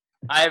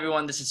Hi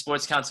everyone, this is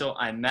Sports Council.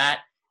 I'm Matt,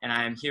 and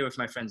I am here with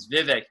my friends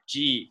Vivek,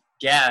 G,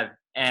 Gab,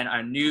 and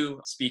our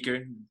new speaker,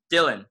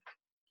 Dylan.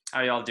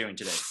 How are y'all doing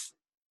today?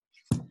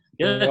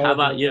 Good. How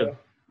about you?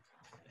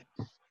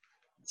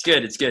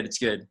 It's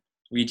good.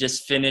 We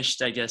just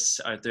finished, I guess,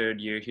 our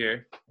third year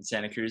here in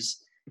Santa Cruz,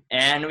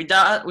 and we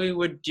thought we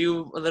would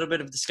do a little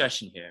bit of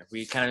discussion here.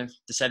 We kind of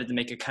decided to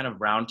make a kind of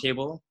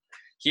roundtable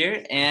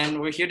here,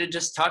 and we're here to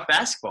just talk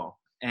basketball.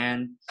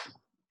 And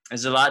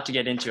there's a lot to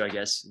get into, I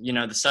guess. You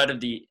know, the start of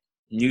the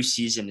new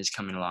season is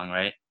coming along,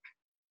 right?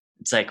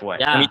 It's like what?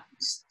 Yeah. 20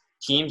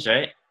 teams,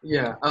 right?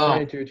 Yeah.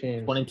 22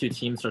 teams. 22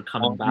 teams are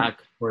coming back.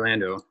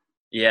 Orlando.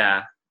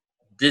 Yeah.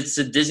 It's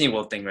a Disney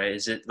World thing, right?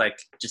 Is it like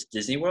just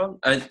Disney World?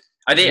 Are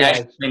they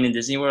actually playing in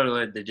Disney World,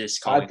 or they're just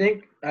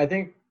calling? I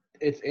think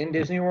it's in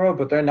Disney World,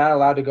 but they're not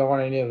allowed to go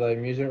on any of the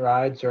amusement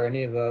rides or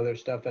any of the other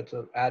stuff that's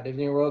at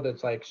Disney World.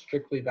 It's like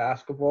strictly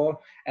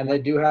basketball, and they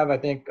do have, I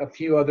think, a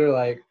few other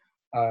like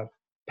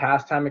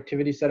pastime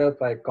activities set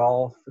up, like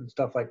golf and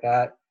stuff like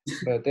that.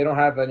 But they don't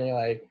have any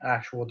like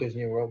actual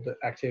Disney World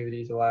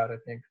activities allowed, I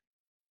think.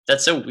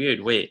 That's so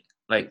weird. Wait,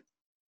 like,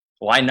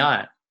 why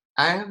not?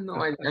 I have no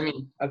idea. I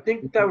mean, I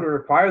think that would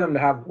require them to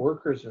have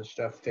workers and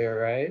stuff there,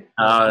 right?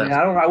 I mean,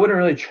 I wouldn't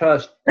really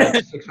trust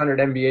 600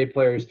 NBA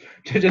players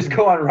to just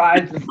go on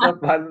rides and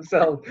stuff by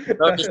themselves.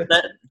 Bro,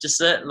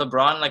 just let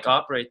LeBron like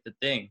operate the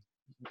thing.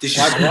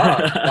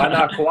 Why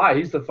not Kawhi?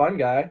 He's the fun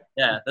guy.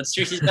 Yeah, that's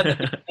true. He's got the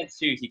defense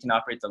too. He can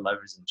operate the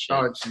levers and shit.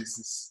 oh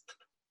Jesus.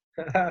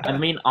 I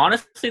mean,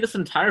 honestly, this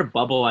entire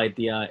bubble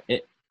idea,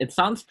 it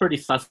sounds pretty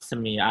sus to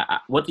me.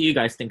 What do you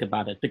guys think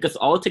about it? Because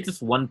all it takes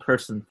is one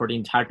person for the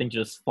entire thing to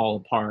just fall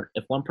apart.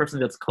 If one person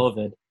gets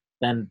COVID,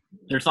 then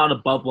there's not a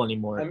bubble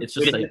anymore. It's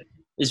just like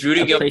is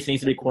Rudy Gobert place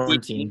needs to be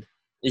quarantined.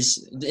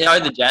 Are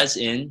the Jazz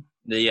in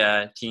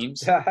the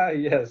teams?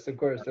 Yes, of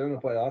course. They're in the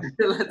playoffs.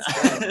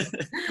 Let's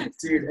go.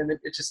 Dude, and it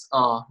just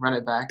run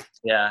it back.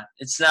 Yeah,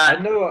 it's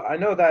not. I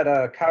know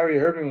that Kyrie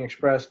Irving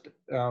expressed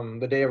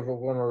the day of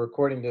when we're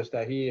recording this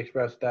that he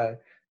expressed that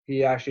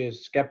he actually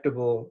is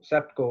skeptical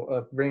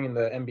of bringing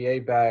the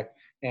NBA back,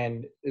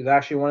 and is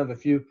actually one of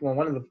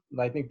the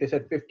I think they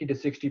said 50 to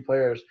 60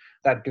 players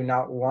that do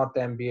not want the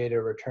NBA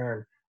to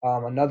return.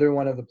 Another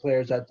one of the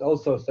players that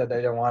also said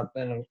they don't want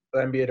the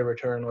NBA to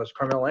return was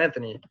Carmelo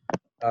Anthony.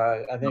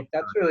 I think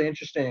that's really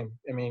interesting.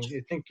 I mean,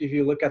 I think if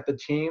you look at the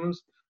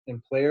teams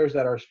and players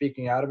that are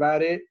speaking out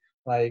about it,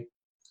 like,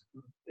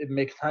 it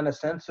makes kind of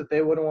sense that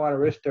they wouldn't want to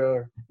risk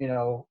their,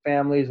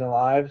 families and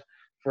lives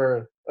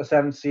for a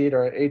 7th seed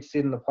or an 8th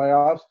seed in the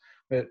playoffs.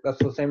 But that's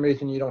the same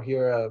reason you don't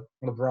hear a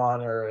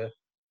LeBron or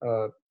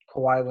a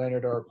Kawhi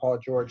Leonard or Paul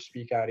George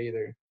speak out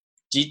either.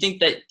 Do you think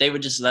that they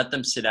would just let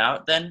them sit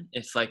out then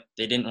if like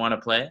they didn't want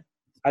to play?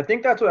 I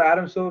think that's what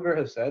Adam Silver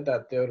has said,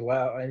 that they would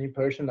allow any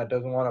person that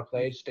doesn't want to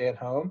play stay at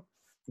home.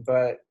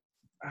 But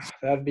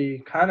that'd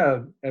be kind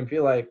of, I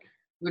feel like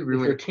if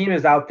your team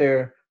is out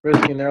there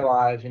risking their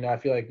lives, I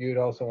feel like you'd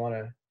also want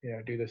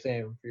to, do the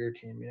same for your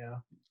team,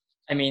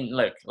 I mean,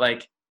 look,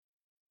 like,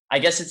 I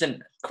guess it's a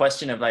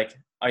question of like,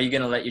 are you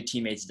going to let your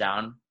teammates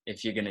down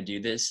if you're going to do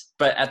this?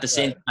 But at the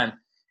same time,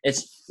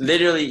 it's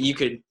literally, you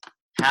could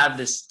have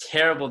this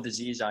terrible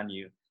disease on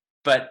you,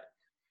 but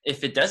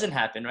if it doesn't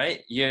happen,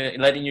 right, you're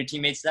letting your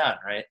teammates down,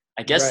 right?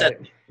 I guess that's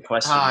the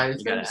question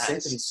you gotta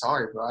ask.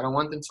 Sorry, bro. I don't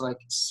want them to like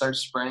start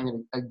spreading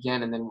it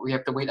again, and then we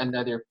have to wait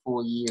another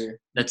full year.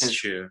 That's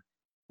true.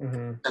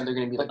 Mm-hmm. And they're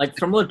gonna be like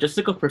from a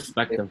logistical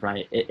perspective,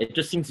 right? It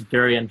just seems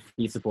very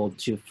unfeasible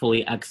to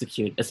fully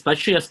execute,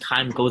 especially as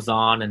time goes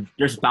on, and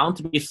there's bound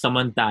to be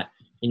someone that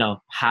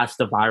has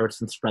the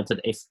virus and spreads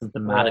it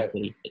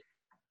asymptomatically. Right.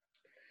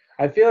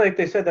 I feel like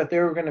they said that they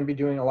were going to be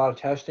doing a lot of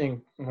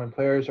testing when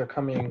players are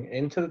coming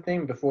into the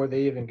thing before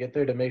they even get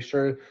there to make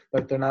sure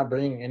that they're not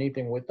bringing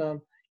anything with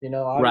them.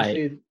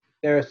 Obviously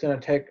there's going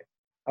to take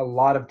a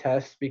lot of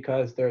tests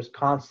because there's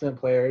constant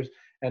players,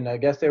 and I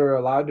guess they were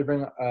allowed to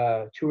bring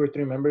 2 or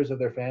 3 members of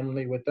their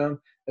family with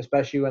them,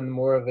 especially when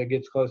more of it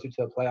gets closer to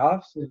the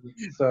playoffs.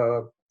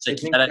 So I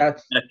think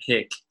that's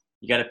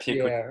you got to pick.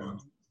 Yeah,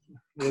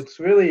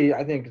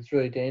 I think it's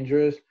really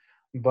dangerous.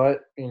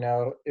 But,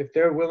 if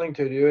they're willing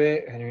to do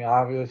it, and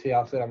obviously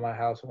I'll sit at my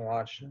house and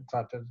watch. It's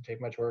not going to take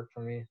much work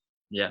for me.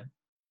 Yeah.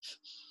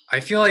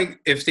 I feel like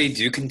if they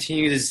do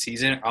continue this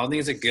season, I don't think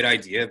it's a good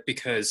idea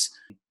because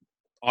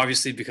of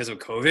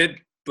COVID.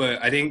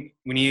 But I think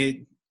we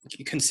need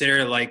to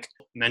consider like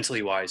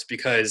mentally wise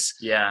because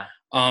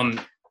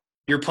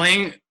you're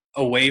playing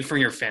away from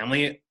your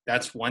family.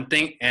 That's one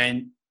thing.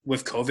 And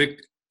with COVID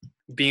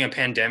being a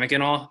pandemic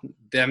and all,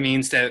 that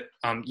means that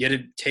you had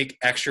to take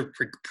extra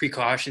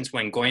precautions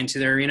when going to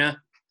the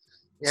arena.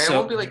 Yeah,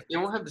 so, it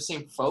won't have the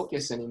same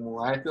focus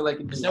anymore. I feel like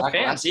there's no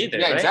fans either.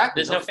 Yeah, right? Exactly.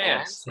 There's no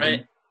fans,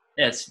 right?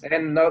 Yes.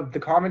 And the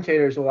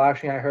commentators will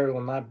actually, I heard,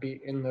 will not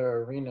be in the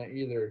arena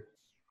either.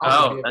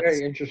 Oh, that's a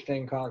very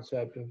interesting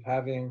concept of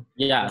having.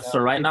 Yeah. So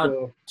right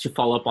now, to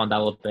follow up on that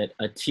a little bit,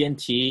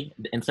 TNT,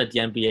 Inside the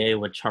NBA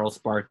with Charles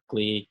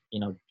Barkley,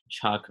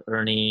 Chuck,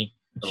 Ernie,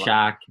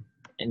 Shaq,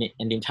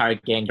 and the entire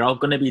gang, they're all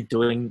going to be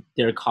doing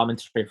their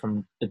commentary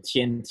from the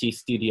TNT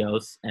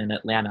studios in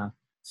Atlanta.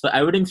 So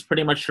everything's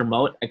pretty much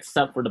remote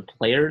except for the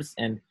players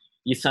and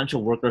the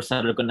essential workers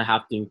that are going to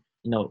have to,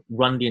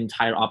 run the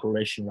entire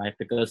operation, right?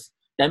 Because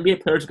the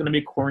NBA players are going to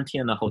be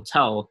quarantined in a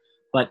hotel,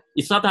 but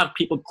you still have to have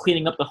people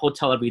cleaning up the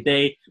hotel every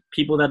day,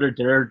 people that are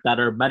there that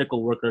are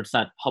medical workers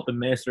that help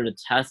administer the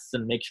tests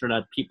and make sure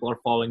that people are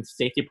following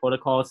safety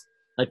protocols.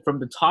 Like from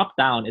the top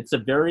down, it's a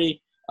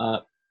very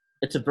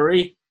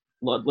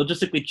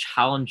logistically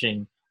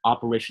challenging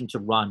operation to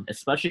run,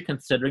 especially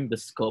considering the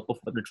scope of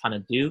what they're trying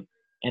to do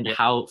and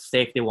how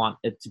safe they want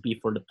it to be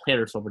for the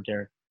players over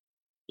there.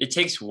 It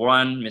takes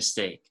one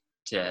mistake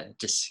to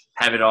just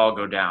have it all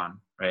go down,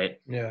 right?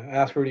 Yeah,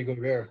 ask Rudy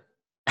Gobert.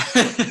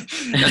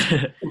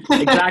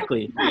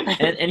 Exactly.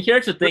 And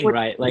here's the thing,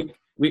 right? Like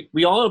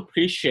we all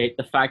appreciate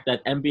the fact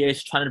that NBA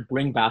is trying to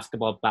bring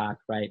basketball back,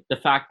 right? The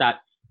fact that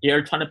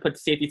they're trying to put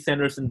safety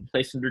standards in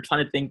place and they're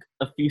trying to think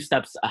a few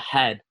steps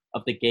ahead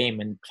of the game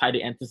and try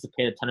to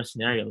anticipate a ton of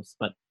scenarios.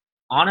 But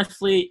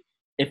honestly,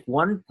 if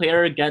one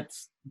player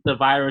gets the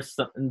virus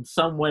in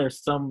some way or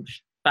some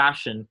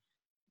fashion,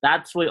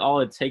 that's really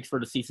all it takes for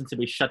the season to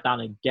be shut down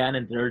again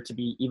and there to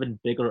be even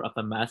bigger of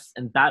a mess.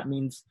 And that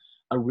means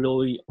a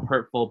really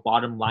hurtful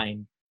bottom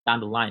line down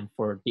the line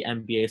for the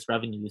NBA's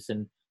revenues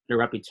and their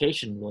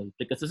reputation, really,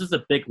 because this is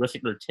a big risk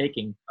they're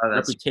taking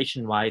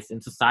reputation-wise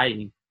in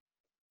society.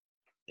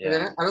 And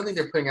then I don't think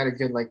they're putting out a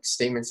good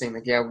statement saying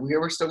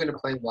we're still going to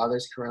play while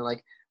there's corona.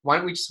 Like, why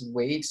don't we just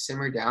wait,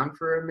 simmer down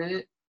for a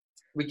minute?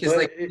 Because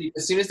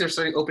as soon as they're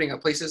starting opening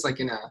up places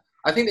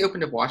I think they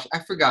opened up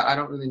Washington. I forgot. I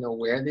don't really know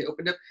where they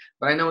opened up,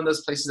 but I know in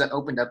those places that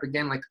opened up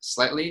again,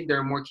 slightly, there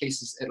are more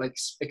cases. It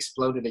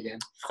exploded again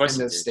in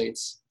those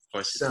states. Of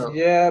course. So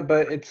yeah,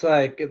 but it's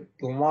the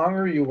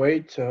longer you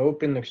wait to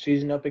open the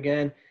season up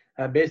again,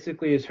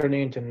 basically it's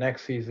turning into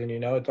next season.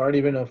 It's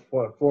already been a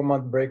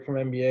 4-month break from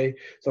NBA,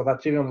 so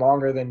that's even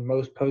longer than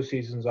most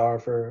postseasons are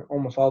for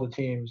almost all the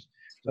teams.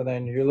 So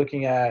then you're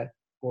looking at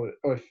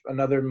if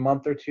another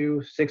month or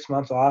 2, 6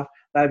 months off.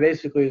 That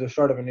basically is the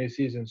start of a new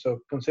season.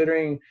 So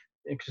considering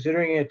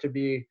it to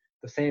be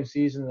the same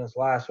season as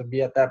last would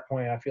be at that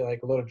point, I feel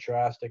like a little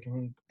drastic,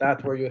 and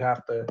that's where you'd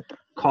have to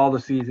call the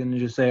season and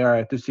just say, all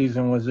right, this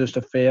season was just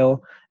a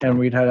fail, and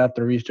we'd have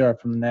to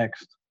restart from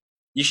next.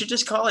 You should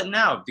just call it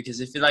now, because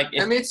if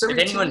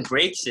anyone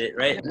breaks it,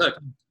 right? Yeah. Look,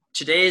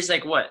 today is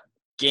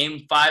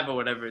game 5 or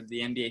whatever,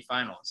 the NBA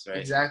Finals, right?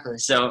 Exactly.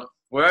 So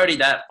we're already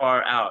that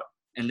far out,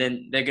 and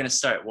then they're gonna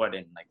start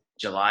in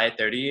July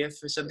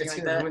 30th or something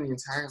like that. Ruin the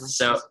entire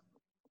so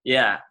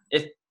yeah,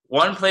 if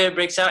one player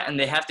breaks out and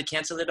they have to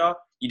cancel it all,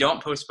 you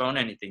don't postpone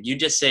anything. You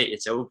just say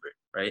it's over,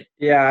 right?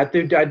 Yeah,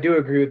 I do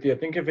agree with you. I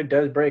think if it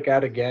does break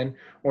out again,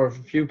 or if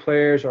a few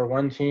players or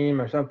one team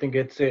or something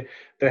gets it,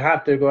 they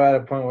have to go at a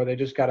point where they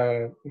just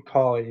gotta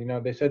call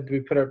it. They said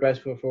we put our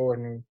best foot forward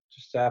and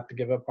just have to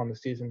give up on the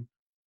season.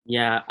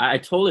 Yeah, I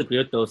totally agree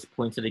with those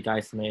points that the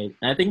guys made.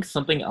 And I think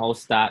something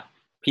else that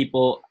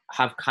people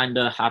have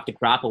to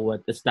grapple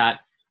with is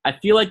that I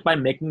feel like by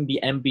making the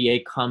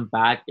NBA come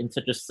back in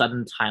such a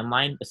sudden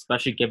timeline,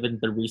 especially given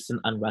the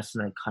recent unrest in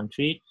our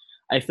country,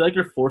 I feel like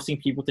you're forcing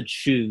people to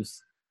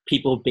choose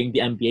people being the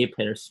NBA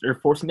players. They're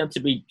forcing them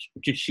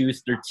to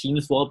choose their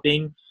team's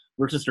well-being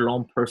versus their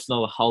own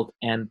personal health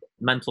and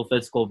mental,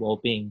 physical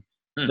well-being.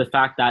 The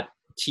fact that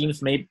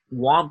teams may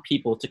want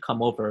people to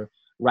come over,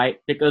 right?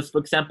 Because, for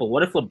example,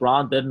 what if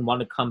LeBron didn't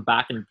want to come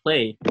back and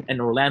play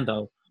in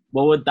Orlando?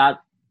 What would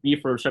that be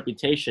for his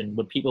reputation?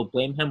 Would people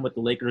blame him? Would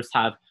the Lakers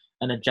have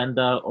an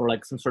agenda or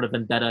some sort of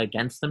vendetta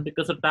against them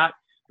because of that?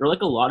 There are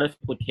a lot of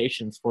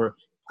implications for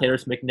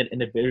players making an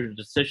individual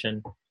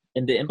decision,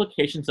 and the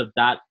implications of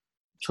that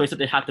choice that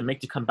they have to make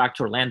to come back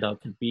to Orlando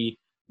can be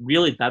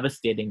really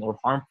devastating or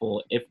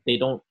harmful if they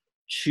don't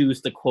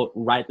choose the quote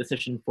right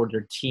decision for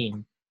their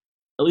team,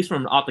 at least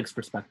from an optics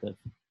perspective.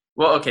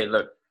 Well, okay,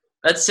 look,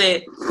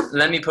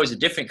 let me pose a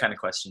different kind of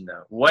question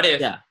though. What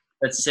if,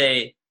 let's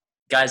say,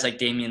 guys like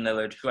Damian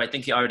Lillard, who I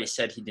think he already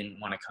said he didn't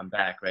want to come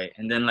back, right?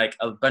 And then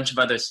a bunch of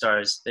other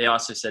stars, they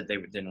also said they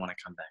didn't want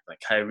to come back,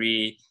 like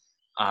Kyrie.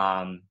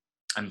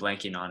 I'm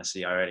blanking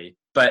honestly already,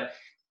 but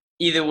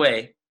either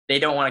way, they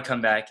don't want to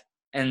come back.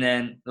 And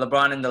then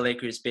LeBron and the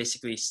Lakers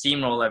basically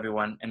steamroll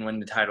everyone and win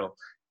the title.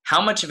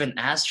 How much of an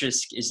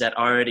asterisk is that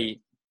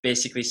already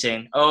basically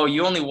saying, oh,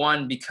 you only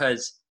won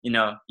because,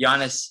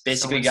 Giannis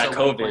basically got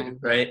COVID,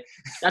 right?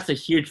 That's a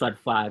huge red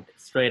flag,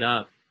 straight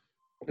up.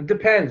 It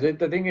depends.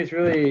 The thing is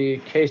really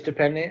case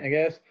dependent, I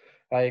guess.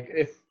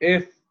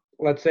 If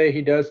let's say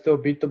he does still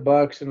beat the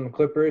Bucks and the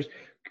Clippers,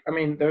 I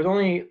mean, there's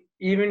only,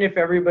 even if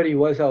everybody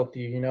was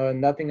healthy,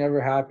 and nothing ever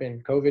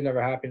happened, COVID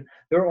never happened,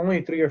 there are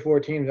only 3 or 4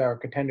 teams that are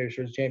contenders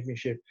for the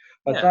championship.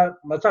 Let's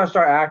not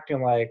start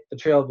acting like the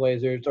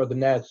Trailblazers or the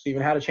Nets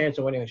even had a chance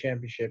of winning the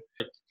championship.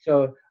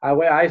 So the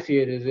way I see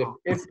it is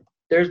if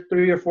there's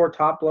 3 or 4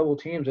 top level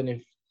teams, and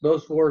if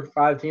those 4 or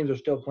 5 teams are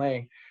still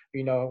playing,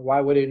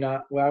 why would it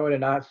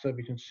not still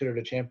be considered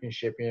a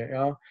championship?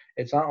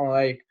 It's not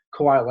like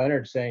Kawhi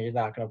Leonard saying he's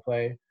not going to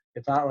play.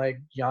 It's not like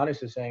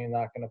Giannis is saying he's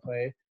not going to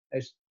play.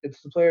 It's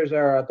the players that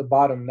are at the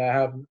bottom that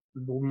have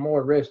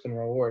more risk than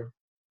reward.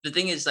 The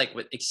thing is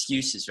with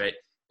excuses, right?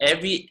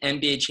 every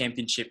NBA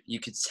championship, you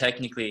could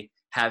technically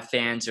have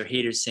fans or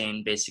haters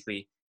saying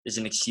basically there's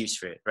an excuse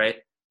for it, right?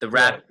 The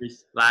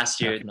Raptors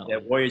last year, Definitely. the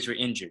Warriors were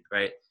injured,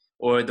 right?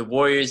 Or the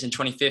Warriors in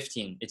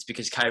 2015, it's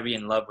because Kyrie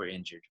and Love were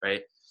injured,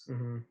 right?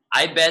 Mm-hmm.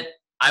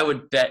 I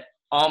would bet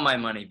all my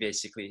money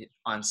basically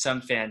on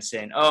some fans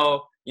saying,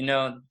 oh, you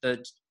know, the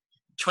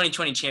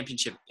 2020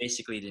 championship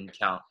basically didn't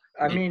count.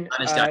 I mean,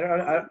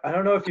 I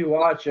don't know if you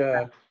watch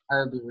That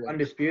would be real.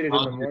 Undisputed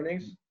in the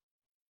mornings.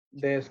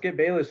 Skip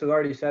Bayless has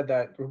already said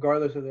that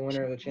regardless of the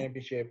winner of the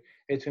championship,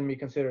 it's going to be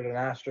considered an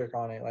asterisk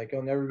on it. Like,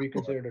 it'll never be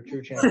considered a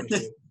true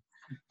championship.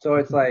 So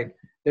it's like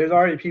there's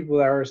already people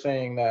that are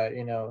saying that,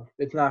 you know,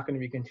 it's not going to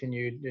be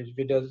continued. If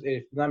it does,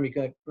 it's not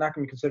going to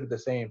be considered the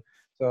same.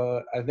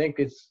 So I think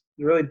it's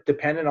really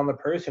dependent on the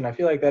person. I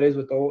feel like that is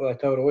how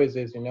it always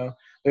is, you know.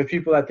 There's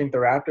people that think the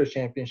Raptors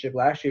championship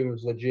last year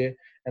was legit,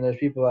 and there's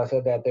people that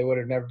said that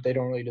they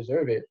don't really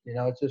deserve it. You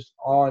know, it's just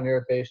all on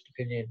your based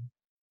opinion.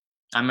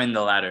 I'm in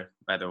the latter,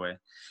 by the way.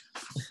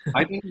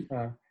 I think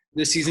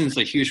this season is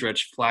a huge red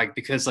flag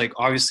because, like,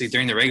 obviously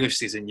during the regular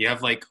season, you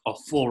have like a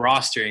full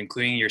roster,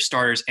 including your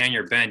starters and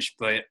your bench.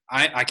 But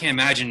I can't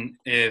imagine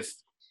if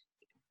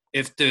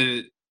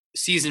the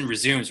season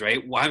resumes,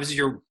 right? Why was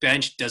your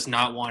bench does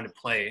not want to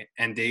play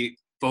and they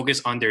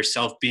focus on their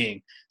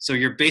self-being? So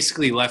you're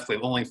basically left with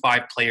only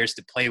 5 players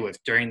to play with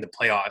during the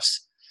playoffs.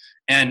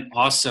 And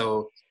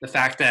also the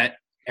fact that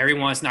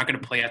everyone's not going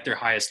to play at their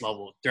highest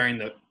level during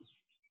the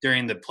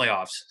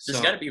playoffs.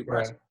 There's got to be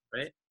rest,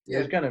 right? Yeah.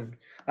 There's gonna.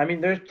 I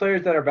mean, there's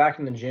players that are back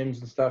in the gyms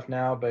and stuff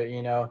now, but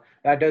you know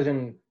that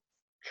doesn't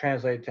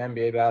translate to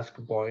NBA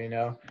basketball. You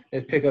know,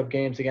 it's pick up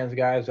games against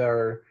guys that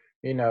are,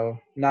 you know,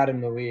 not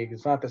in the league.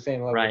 It's not the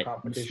same level of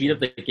competition. The speed of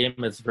the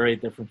game is very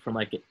different from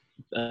like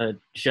a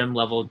gym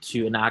level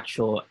to an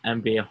actual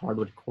NBA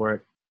hardwood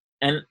court.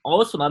 And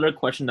also another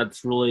question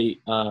that's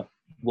really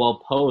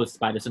well posed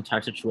by this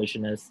entire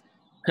situation is,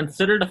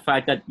 consider the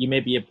fact that you may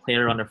be a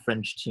player on a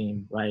fringe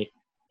team, right?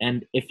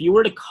 And if you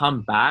were to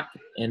come back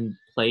and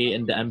play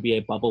in the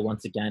NBA bubble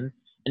once again,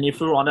 and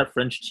if you were on a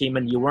fringe team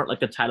and you weren't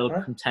like a title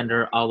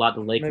contender a la the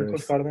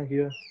Lakers,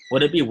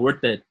 would it be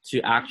worth it to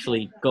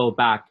actually go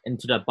back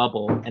into the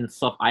bubble and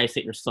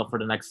self-isolate yourself for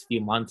the next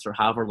few months or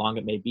however long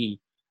it may be?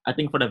 I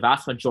think for the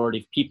vast majority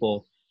of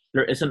people,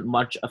 there isn't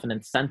much of an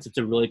incentive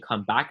to really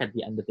come back at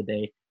the end of the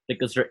day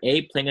because they're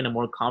A, playing in a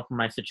more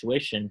compromised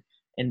situation,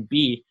 and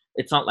B,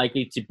 it's not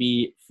likely to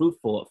be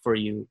fruitful for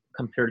you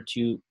compared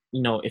to,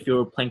 you know, if you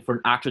were playing for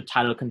an actual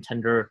title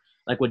contender,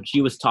 like what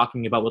G was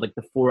talking about with like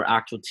the 4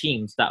 actual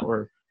teams that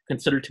were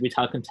considered to be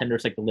title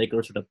contenders, like the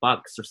Lakers or the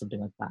Bucks or something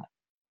like that.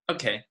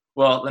 Okay,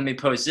 well, let me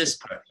pose this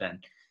part then.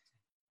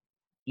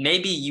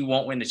 Maybe you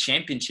won't win the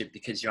championship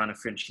because you're on a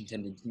fringe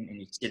contending team and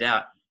you sit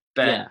out.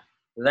 But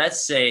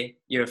let's say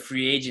you're a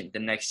free agent the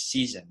next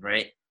season,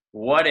 right?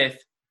 What if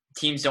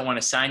teams don't want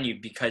to sign you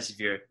because of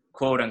your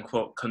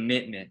quote-unquote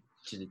commitment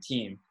to the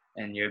team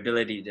and your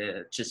ability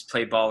to just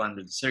play ball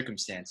under the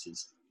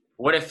circumstances?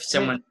 What if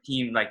someone's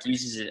team like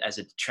uses it as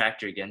a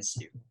detractor against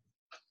you?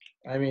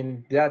 I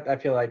mean, I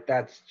feel like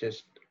that's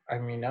just. I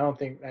mean, I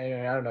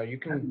don't know. You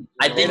can.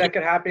 I think that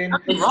could happen.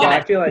 Yeah,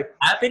 I feel like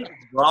it's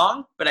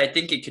wrong, but I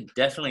think it could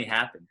definitely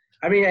happen.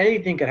 I mean,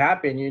 anything could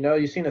happen. You know,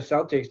 you've seen the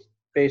Celtics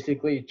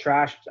basically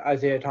trashed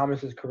Isaiah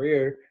Thomas's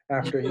career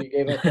after he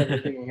gave up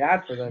everything he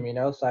had for them. You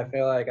know, so I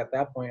feel like at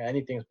that point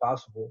anything's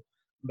possible.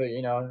 But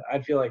you know, I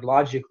feel like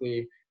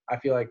logically, I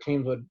feel like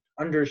teams would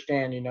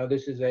understand. You know,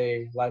 this is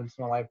a once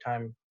in a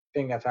lifetime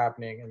thing that's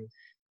happening, and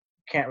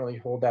can't really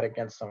hold that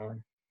against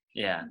someone.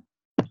 Yeah.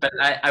 But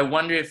I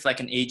wonder if like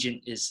an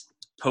agent is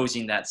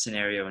posing that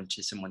scenario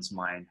into someone's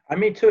mind. I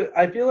mean,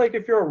 I feel like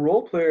if you're a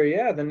role player,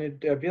 yeah, then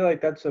I feel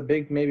like that's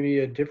maybe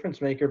a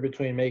difference maker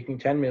between making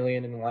 $10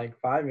 million and like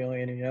 $5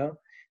 million. You know,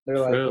 they're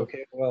like,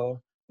 okay,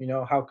 well, you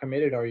know, how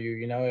committed are you?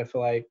 You know, if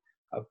like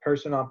a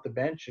person off the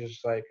bench is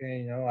like, hey,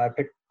 you know, I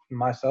picked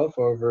myself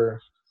over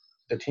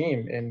the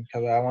team and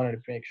because I wanted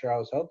to make sure I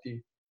was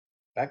healthy.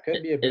 That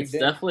could be a big It's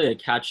definitely a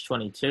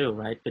catch-22,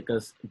 right?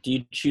 Because do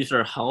you choose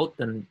your health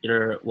and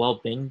your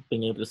well-being,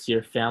 being able to see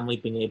your family,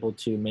 being able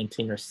to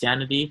maintain your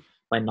sanity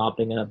by not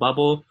being in a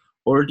bubble?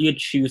 Or do you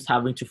choose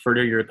having to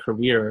further your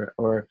career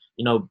or,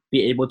 you know,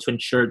 be able to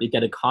ensure that you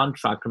get a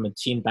contract from a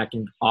team that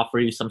can offer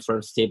you some sort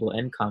of stable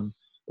income,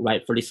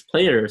 right? For these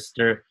players,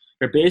 they're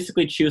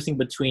basically choosing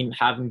between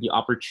having the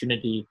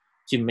opportunity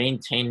to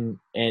maintain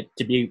and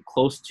to be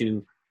close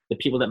to the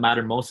people that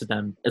matter most to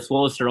them, as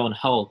well as their own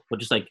health,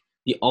 which is like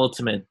the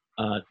ultimate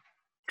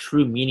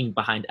true meaning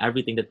behind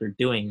everything that they're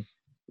doing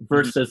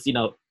versus, you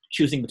know,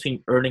 choosing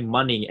between earning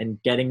money and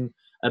getting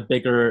a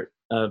bigger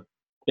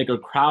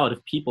crowd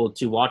of people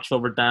to watch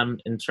over them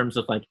in terms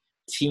of like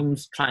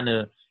teams trying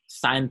to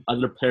sign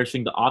other players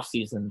during the off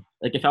season.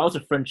 Like if I was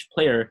a French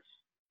player,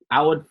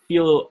 I would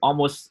feel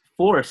almost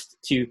forced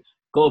to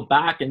go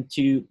back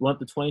into one of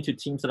the 22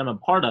 teams that I'm a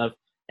part of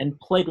and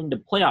play during the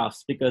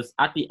playoffs because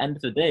at the end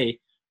of the day,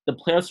 the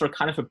playoffs are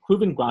kind of a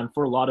proving ground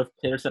for a lot of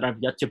players that have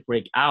yet to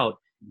break out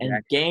and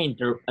gain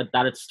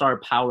that star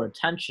power,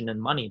 attention,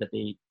 and money that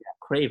they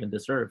crave and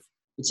deserve.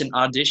 It's an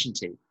audition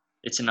tape.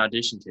 It's an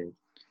audition tape.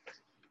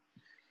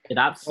 It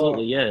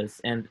absolutely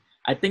is. And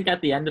I think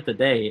at the end of the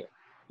day,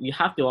 you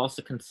have to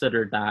also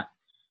consider that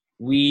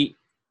we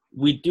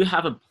do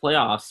have a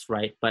playoffs,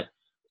 right? But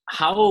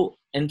how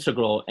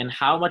integral and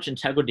how much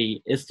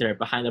integrity is there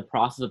behind the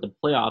process of the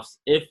playoffs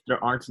if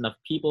there aren't enough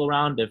people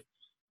around, if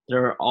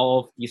there are all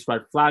of these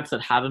red flags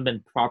that haven't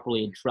been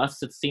properly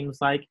addressed, it seems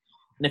like,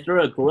 and if there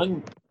are a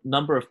growing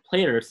number of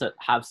players that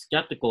have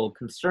skeptical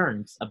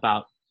concerns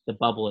about the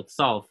bubble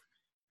itself,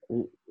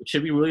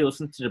 should we really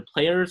listen to the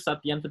players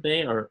at the end of the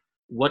day, or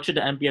what should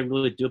the NBA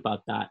really do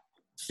about that?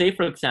 Say,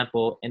 for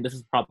example, and this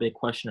is probably a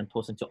question I'm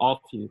posing to all of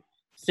you,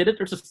 say that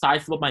there's a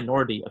sizable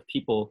minority of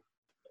people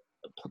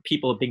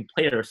being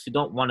players who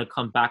don't want to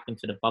come back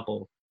into the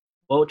bubble.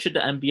 What should the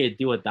NBA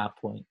do at that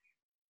point?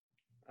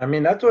 I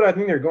mean, that's what I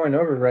think they're going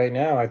over right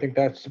now. I think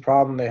that's the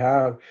problem they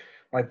have.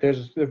 Like,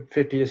 there's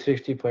 50 to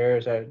 60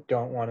 players that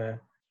don't want to,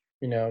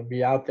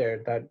 be out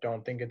there, that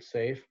don't think it's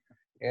safe.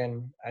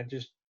 And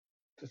it's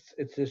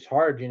just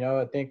hard,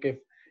 I think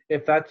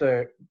if that's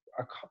a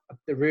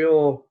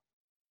real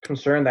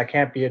concern that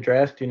can't be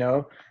addressed,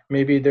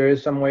 maybe there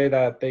is some way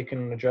that they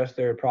can address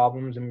their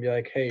problems and be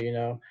like, hey,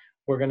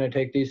 we're going to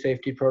take these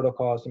safety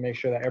protocols to make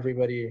sure that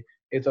everybody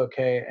is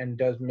okay and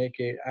does make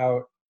it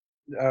out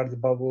of the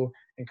bubble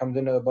and comes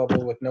into the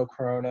bubble with no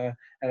corona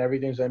and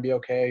everything's going to be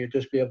okay. You'll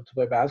just be able to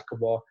play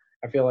basketball.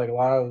 I feel like a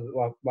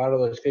lot of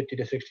those 50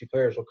 to 60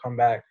 players will come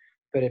back.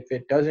 But if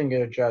it doesn't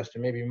get addressed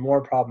and maybe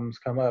more problems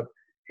come up,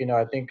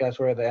 I think that's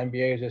where the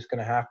NBA is just going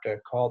to have to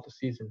call it the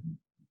season.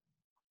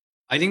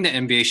 I think the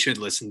NBA should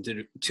listen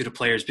to the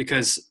players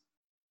because,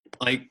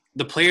 like,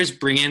 the players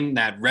bring in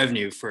that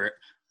revenue for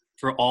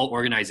all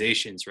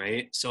organizations,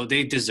 right? So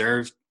they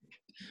deserve,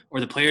 or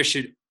the players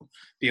should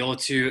be able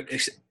to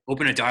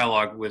open a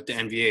dialogue with the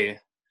NBA.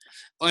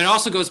 Well, it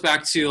also goes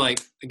back to, like,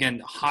 again,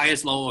 the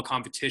highest level of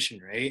competition,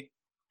 right?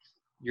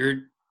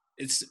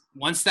 It's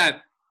once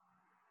that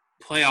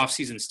playoff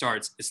season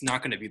starts, it's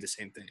not going to be the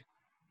same thing.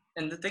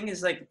 And the thing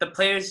is, like, the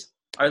players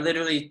are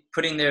literally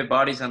putting their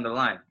bodies on the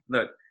line.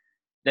 Look,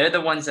 they're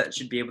the ones that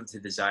should be able to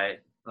decide,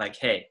 like,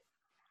 hey,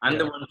 I'm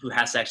the one who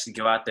has to actually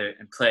go out there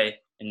and play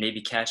and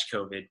maybe catch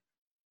COVID.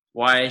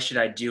 Why should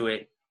I do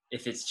it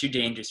if it's too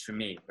dangerous for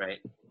me, right?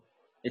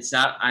 It's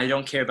not, I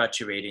don't care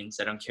about your ratings.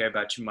 I don't care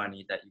about your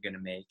money that you're going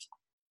to make.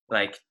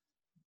 Like,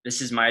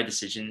 this is my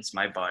decision. It's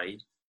my body.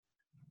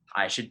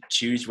 I should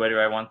choose whether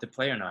I want to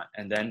play or not.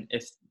 And then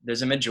if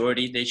there's a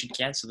majority, they should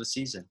cancel the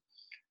season.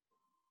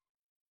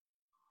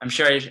 I'm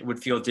sure I would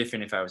feel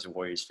different if I was a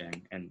Warriors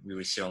fan and we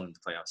were still in the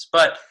playoffs.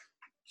 But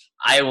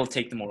I will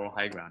take the moral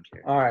high ground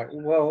here. All right.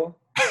 Well,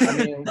 I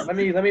mean,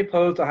 let me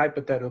pose a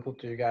hypothetical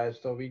to you guys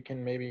so we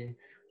can maybe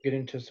get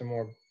into some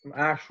more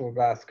actual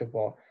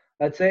basketball.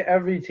 Let's say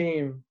every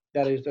team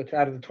that is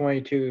out of the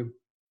 22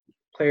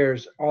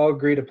 players all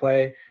agree to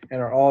play and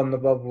are all in the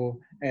bubble,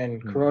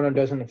 and Corona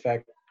doesn't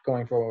affect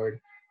going forward.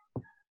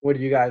 What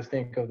do you guys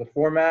think of the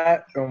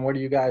format, and what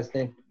do you guys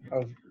think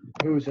of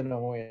who's in the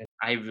win?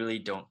 I really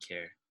don't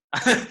care.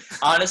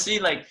 Honestly,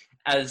 like,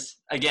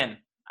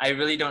 I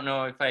really don't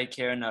know if I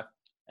care enough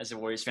as a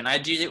Warriors fan. I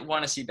do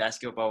want to see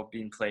basketball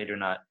being played or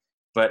not,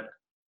 but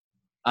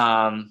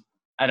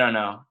I don't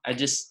know. I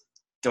just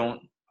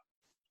don't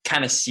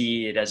kind of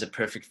see it as a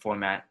perfect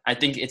format. I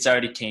think it's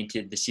already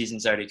tainted. The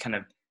season's already kind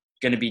of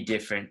going to be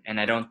different, and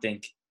I don't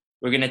think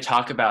we're going to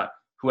talk about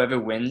whoever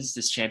wins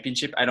this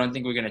championship. I don't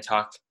think we're going to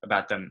talk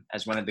about them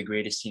as one of the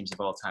greatest teams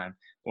of all time,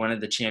 one of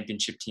the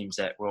championship teams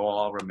that we'll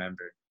all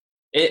remember.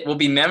 It will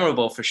be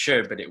memorable for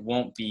sure, but it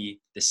won't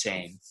be the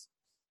same.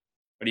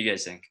 What do you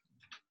guys think?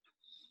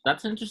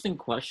 That's an interesting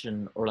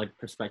question or like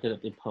perspective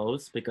that they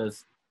pose,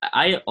 because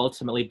I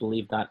ultimately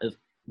believe that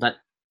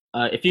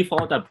if you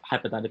follow that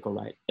hypothetical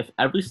right, if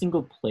every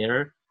single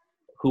player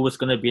who was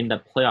going to be in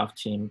that playoff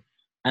team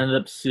ended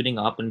up suiting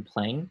up and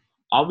playing,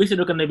 obviously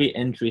there are going to be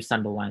injuries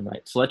down the line,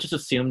 right? So let's just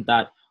assume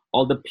that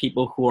all the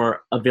people who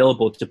are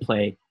available to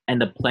play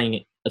end up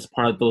playing as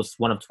part of those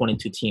one of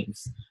 22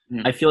 teams.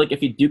 I feel like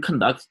if you do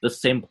conduct the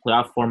same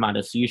playoff format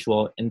as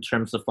usual in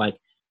terms of like,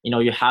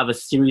 you have a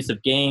series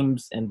of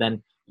games and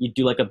then you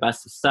do like a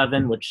best of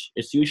 7, which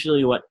is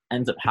usually what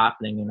ends up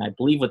happening. And I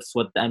believe it's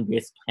what the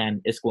NBA's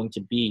plan is going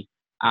to be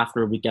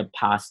after we get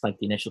past like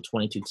the initial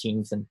 22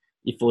 teams and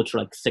you filter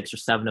like 6 or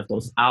 7 of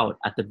those out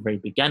at the very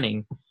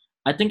beginning.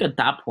 I think at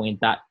that point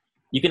that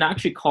you can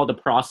actually call the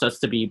process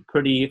to be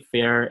pretty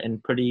fair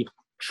and pretty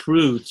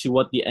true to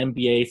what the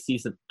NBA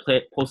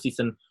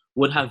postseason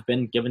would have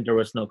been given there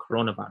was no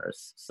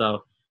coronavirus.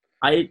 So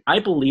I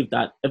believe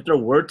that if there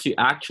were to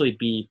actually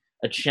be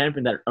a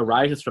champion that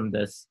arises from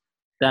this,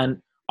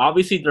 then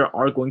obviously there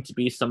are going to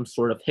be some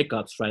sort of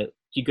hiccups, right?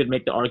 You could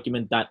make the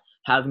argument that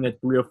having a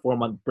 3 or 4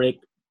 month break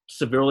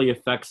severely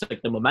affects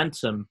like the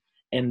momentum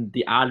and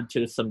the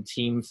attitude of some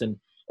teams and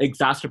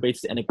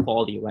exacerbates the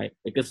inequality, right?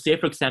 Because say,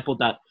 for example,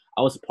 that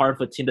I was part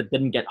of a team that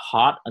didn't get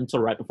hot until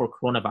right before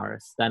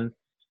coronavirus. Then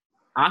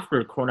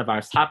after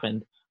coronavirus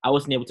happened, I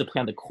wasn't able to play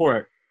on the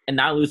court and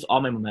now I lose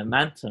all my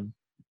momentum.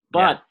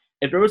 But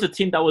if there was a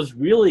team that was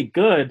really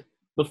good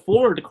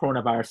before the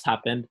coronavirus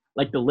happened,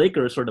 like the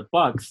Lakers or the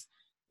Bucks,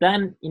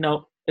 then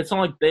it's not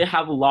like they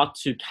have a lot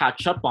to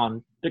catch up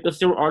on because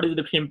they were already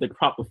the cream of the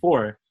crop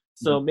before.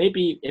 So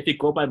maybe if you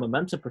go by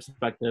momentum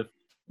perspective,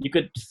 you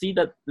could see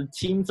that the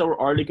teams that were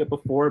already good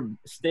before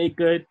stay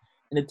good,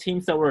 and the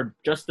teams that were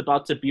just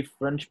about to be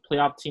fringe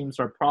playoff teams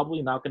are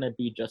probably not going to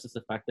be just as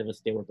effective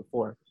as they were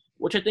before,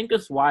 which I think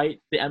is why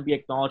the NBA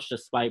acknowledged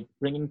this by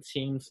bringing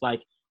teams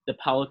like the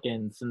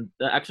Pelicans and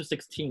the extra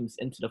 6 teams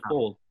into the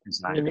fold.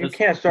 And you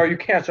can't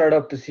start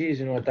up the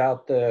season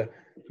without the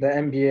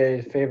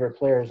NBA's favorite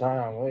player,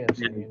 Zion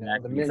Williamson.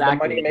 The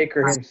money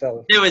maker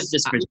himself. It was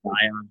just for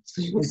Zion.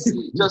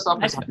 Just off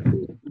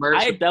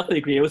I definitely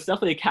agree. It was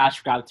definitely a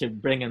cash grab to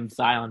bring in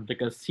Zion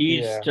because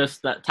he's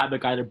just that type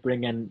of guy to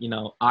bring in,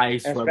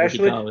 eyes wherever he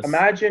goes.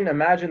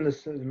 Imagine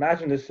this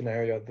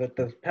scenario that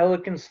the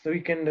Pelicans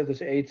sneak into this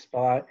 8th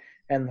spot,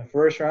 and the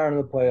first round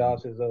of the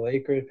playoffs is the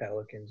Lakers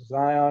Pelicans.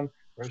 Zion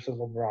versus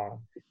LeBron.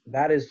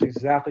 That is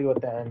exactly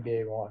what the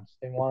NBA wants.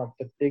 They want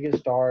the biggest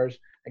stars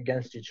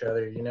against each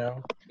other,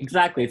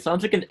 Exactly. It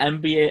sounds like an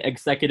NBA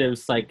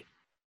executive's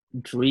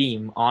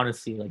dream,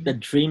 honestly. Like the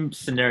dream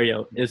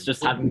scenario is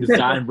just having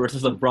Zion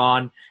versus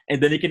LeBron,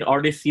 and then you can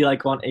already see on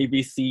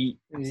ABC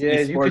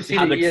Sports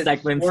have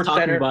segments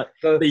talking about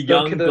the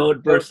young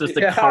GOAT versus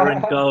the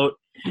current GOAT,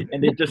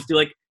 and they just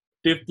do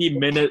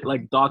 50-minute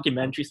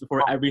documentaries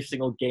before every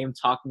single game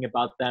talking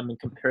about them and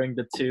comparing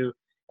the two,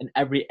 and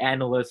every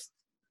analyst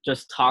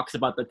just talks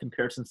about the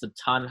comparisons a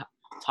ton,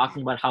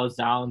 talking about how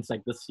Zion's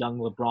this young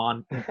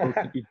LeBron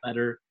could be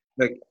better.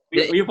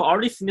 We've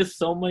already seen this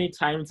so many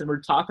times, and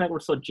we're talking we're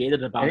so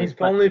jaded about it. He's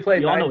only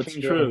played 19 games.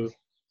 It's true.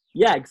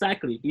 Yeah,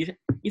 exactly.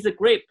 He's a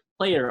great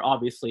player,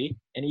 obviously,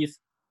 and he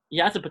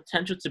has the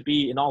potential to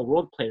be an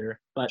all-world player,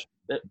 but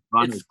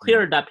it's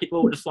clear that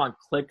people just want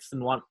clicks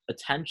and want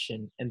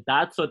attention, and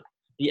that's what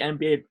the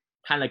NBA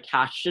kind of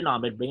cashed in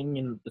on by bringing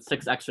in the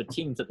 6 extra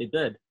teams that they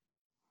did.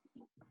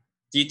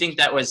 Do you think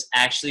that was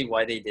actually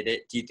why they did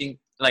it? Do you think,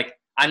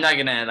 I'm not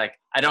going to,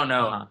 I don't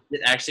know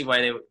actually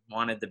why they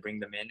wanted to bring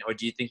them in, or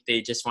do you think they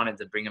just wanted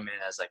to bring them in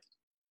as,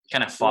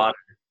 kind of fodder?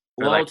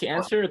 Well, to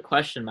answer your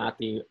question,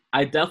 Matthew,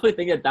 I definitely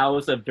think that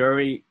was a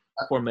very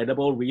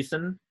formidable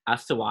reason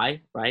as to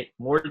why, right?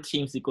 More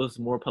teams equals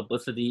more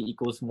publicity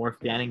equals more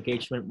fan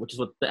engagement, which is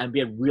what the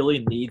NBA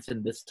really needs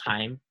in this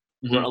time,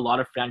 where a lot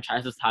of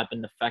franchises have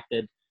been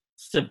affected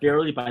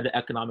severely by the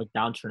economic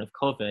downturn of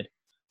COVID.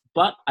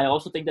 But I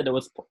also think that it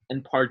was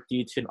in part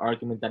due to an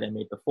argument that I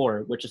made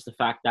before, which is the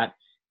fact that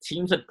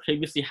teams that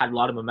previously had a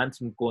lot of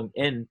momentum going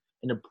in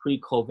a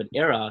pre-COVID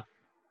era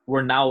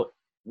were now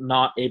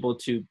not able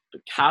to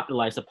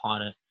capitalize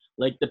upon it.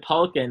 Like the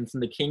Pelicans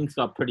and the Kings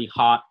got pretty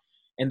hot,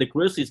 and the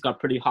Grizzlies got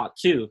pretty hot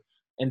too.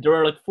 And there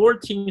were 4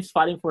 teams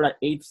fighting for that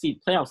 8th seed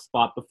playoff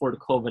spot before the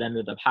COVID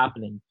ended up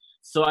happening.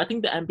 So I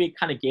think the NBA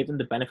kind of gave them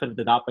the benefit of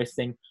the doubt by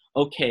saying,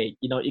 okay,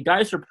 you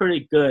guys are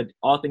pretty good,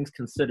 all things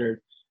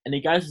considered, and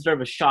you guys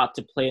deserve a shot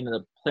to play in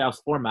the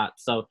playoffs format.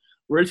 So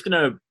we're just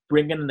going to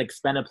bring in an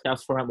expanded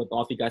playoffs format with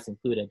all of you guys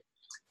included.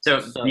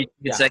 So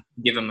it's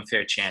give them a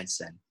fair chance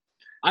then.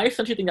 I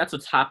essentially think that's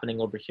what's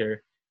happening over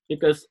here,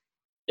 because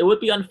it would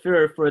be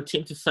unfair for a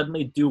team to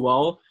suddenly do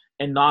well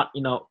and not,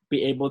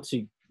 be able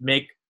to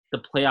make the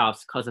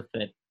playoffs because of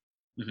it.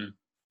 Mm-hmm.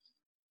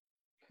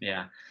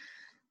 Yeah.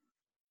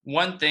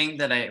 One thing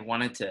that I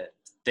wanted to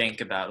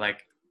think about,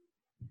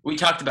 we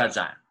talked about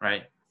Zion,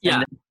 right? Yeah.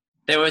 And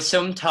there was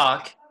some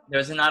talk, there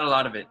was not a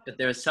lot of it, but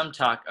there was some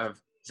talk of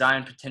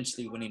Zion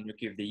potentially winning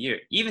Rookie of the Year,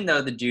 even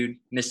though the dude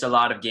missed a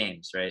lot of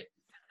games, right?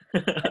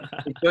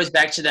 It goes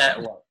back to that,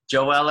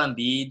 Joel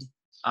Embiid.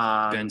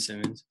 Ben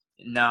Simmons.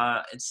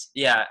 No, it's,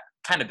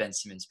 kind of Ben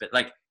Simmons, but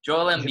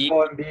Joel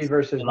Embiid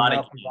versus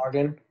Malcolm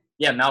Brogdon.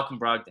 Yeah, Malcolm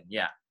Brogdon,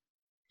 yeah.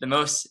 The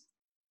most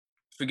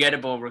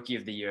forgettable Rookie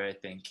of the Year, I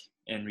think,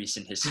 in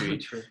recent history.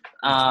 True.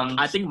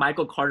 I think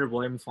Michael Carter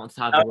Williams wants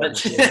to have the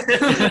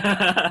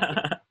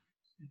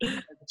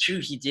True,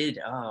 he did.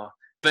 Oh,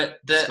 but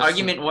the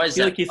argument was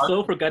that he's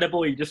so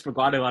forgettable. You just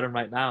forgot about him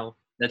right now.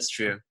 That's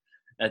true.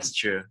 That's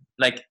true.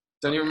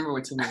 Don't even remember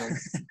what team he's on.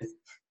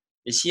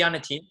 Is he on a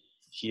team?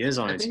 He is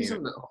on a team. He's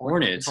on the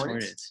Hornets.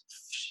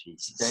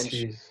 Jesus.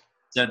 Jeez.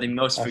 So the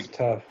most That's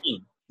tough.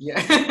 team.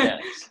 Yeah.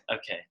 Yes.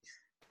 Okay.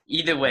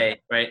 Either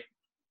way, right?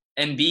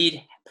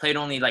 Embiid played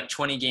only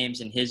 20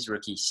 games in his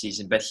rookie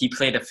season, but he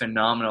played a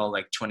phenomenal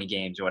 20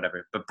 games or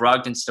whatever. But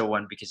Brogdon still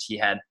won because he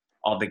had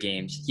all the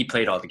games. He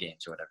played all the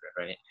games or whatever,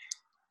 right?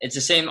 It's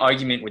the same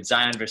argument with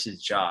Zion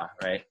versus Ja,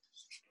 right?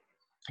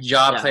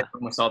 Ja played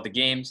almost all the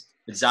games,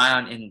 but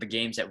Zion in the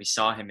games that we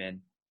saw him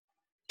in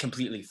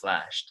completely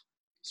flashed.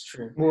 It's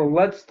true. Well,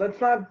 let's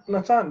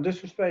not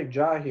disrespect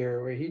Ja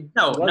here, where he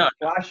was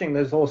flashing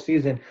this whole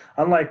season,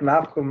 unlike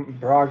Malcolm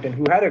Brogdon,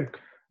 who had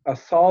a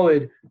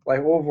solid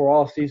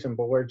overall season,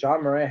 but where Ja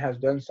Morant has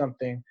done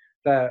something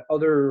that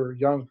other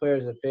young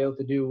players have failed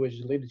to do, which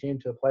is lead the team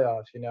to the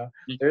playoffs.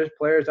 Mm-hmm. There's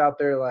players out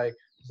there like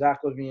Zach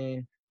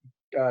LaVine,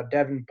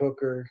 Devin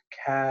Booker,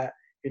 Cat,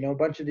 a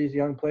bunch of these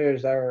young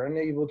players that are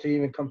unable to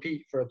even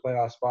compete for a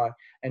playoff spot,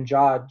 and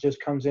Ja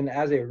just comes in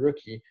as a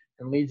rookie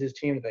and leads his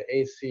team to the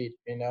 8th seed.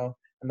 And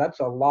that's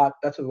a lot.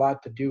 That's a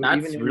lot to do,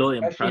 That's really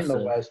especially in the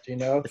impressive.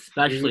 West.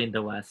 Especially in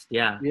the West,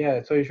 yeah.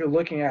 Yeah. So if you're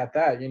looking at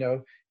that,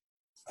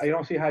 I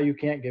don't see how you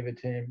can't give it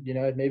to him.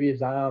 Maybe if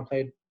Zion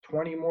played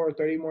 20 more,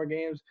 30 more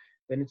games,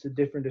 then it's a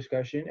different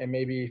discussion. And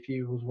maybe if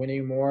he was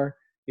winning more,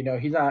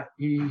 he's not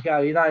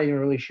even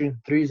really shooting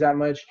threes that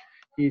much.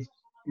 He's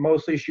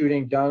mostly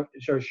shooting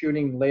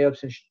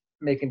layups and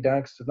making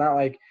dunks. It's not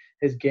like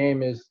his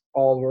game is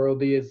all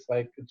worldly. It's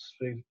like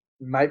it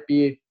might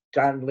be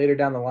later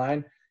down the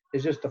line.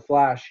 It's just a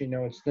flash.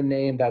 It's the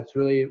name that's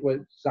really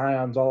what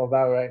Zion's all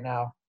about right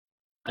now.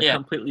 I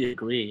completely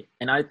agree.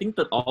 And I think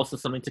that also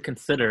something to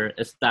consider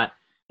is that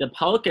the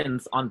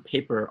Pelicans on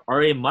paper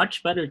are a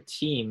much better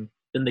team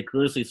than the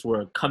Grizzlies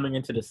were coming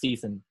into the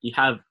season. You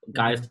have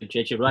guys like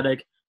JJ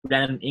Redick,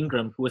 Brandon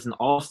Ingram, who was an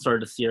all-star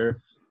this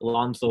year,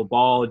 Alonzo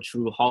Ball,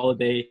 Drew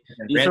Holiday.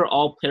 These are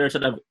all players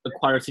that have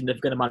acquired a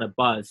significant amount of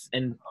buzz.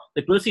 And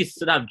the Grizzlies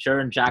still have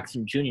Jaren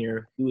Jackson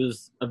Jr., who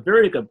is a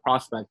very good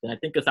prospect, and I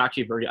think is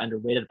actually very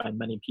underrated by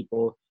many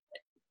people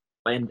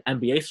in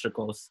NBA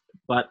circles.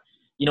 But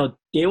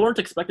they weren't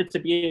expected to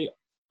be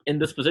in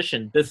this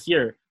position this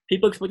year.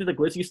 People expected the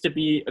Grizzlies to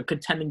be a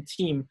contending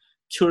team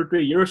 2 or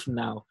 3 years from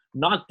now,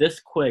 not this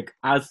quick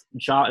as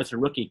Ja is a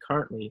rookie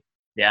currently.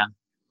 Yeah.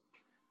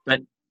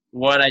 But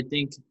what I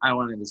think I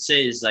wanted to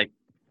say is,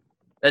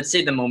 let's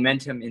say the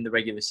momentum in the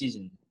regular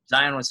season.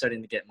 Zion was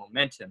starting to get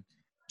momentum.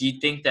 Do you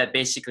think that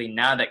basically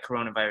now that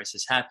coronavirus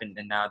has happened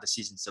and now the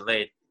season's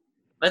delayed,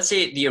 let's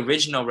say the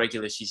original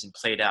regular season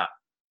played out,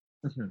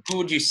 who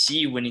would you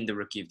see winning the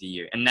Rookie of the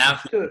Year? And now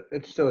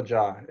it's still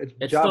Ja.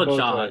 It's Ja still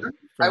Ja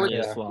for me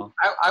as well.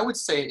 I would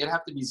say it'd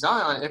have to be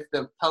Zion if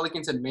the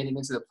Pelicans had made it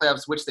into the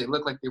playoffs, which they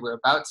look like they were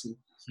about to.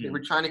 They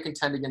were trying to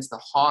contend against the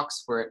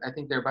Hawks for it. I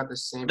think they're about the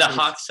same. The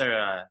Hawks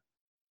are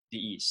the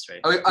East, right?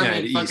 Oh,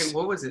 I mean, fucking,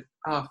 what was it?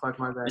 Oh, fuck,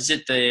 my bad. Is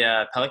it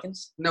the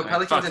Pelicans? No,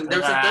 Pelicans. And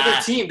there's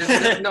another team.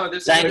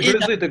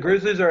 The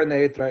Grizzlies are in the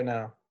 8th right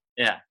now.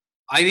 Yeah.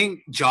 I think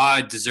Ja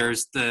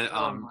deserves the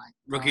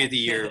Rookie of the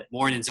Year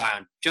more than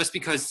Zion, just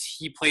because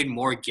he played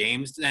more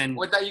games than.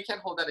 Well, that you can't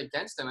hold that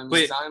against him. I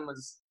mean, Zion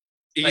was.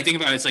 If you think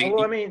about it, it's like.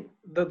 Well, I mean,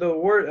 the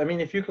word. I mean,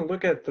 if you can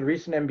look at the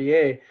recent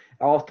NBA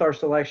All-Star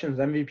selections,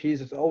 MVPs,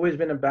 it's always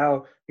been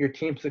about your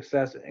team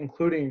success,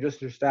 including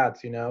just your stats.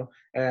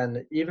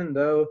 And even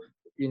though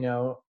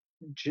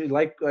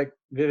like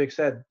Vivek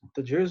said,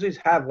 the Grizzlies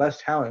have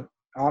less talent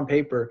on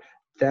paper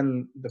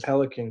than the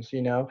Pelicans,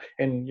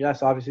 and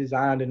yes, obviously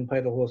Zion didn't play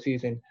the whole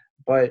season,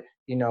 but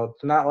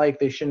it's not like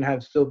they shouldn't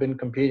have still been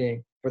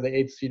competing for the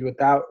 8th seed with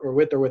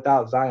or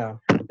without Zion.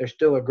 They're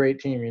still a great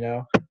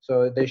team,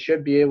 so they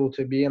should be able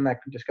to be in that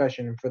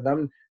discussion. And for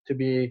them to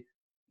be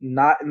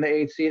not in the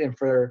 8th seed, and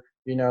for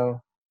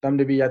them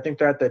to be, I think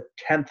they're at the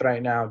 10th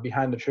right now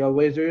behind the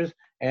Trailblazers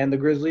and the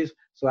Grizzlies.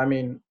 So I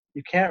mean,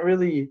 you can't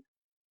really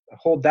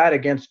hold that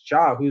against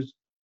Ja, who's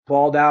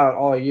balled out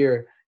all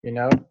year,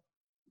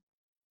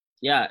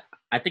 Yeah,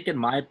 I think in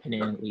my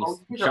opinion at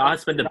least, Ja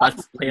has been the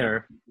best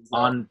player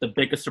on the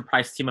biggest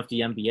surprise team of the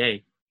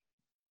NBA.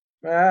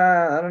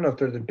 I don't know if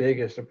they're the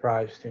biggest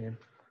surprise team.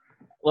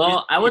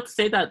 Well, I would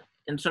say that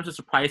in terms of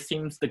surprise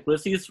teams, the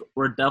Grizzlies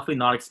were definitely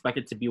not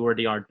expected to be where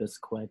they are this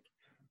quick.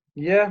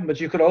 Yeah, but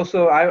you could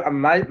also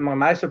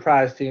my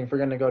surprise team, if we're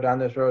gonna go down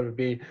this road, would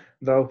be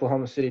the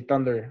Oklahoma City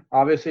Thunder.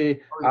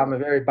 Obviously, I'm a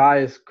very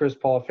biased Chris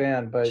Paul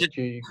fan, but I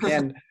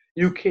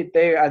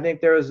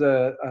think there was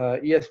a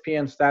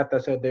ESPN stat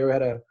that said they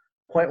had a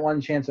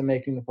 0.1 chance of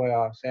making the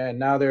playoffs, and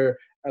now they're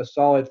a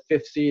solid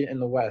 5th seed in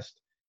the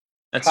West.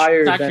 That's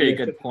actually a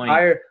good point.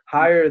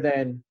 Higher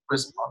than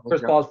Chris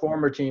Paul's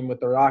former team with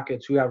the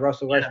Rockets, who have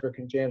Russell Westbrook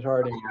and James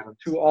Harden,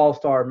 2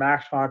 all-star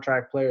max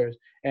contract players,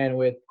 and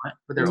with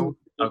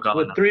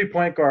 3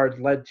 point guards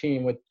led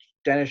team with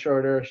Dennis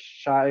Schroeder,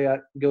 Shai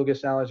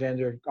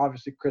Gilgeous-Alexander,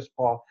 obviously Chris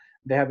Paul.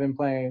 They have been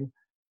playing,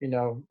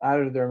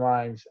 out of their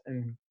minds,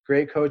 and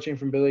great coaching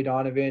from Billy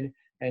Donovan.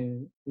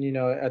 And,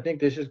 I think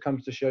this just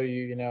comes to show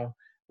you,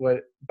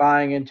 what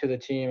buying into the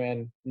team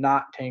and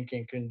not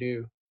tanking can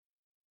do.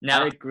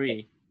 Now, I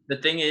agree. The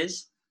thing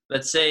is,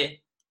 let's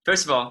say,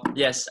 first of all,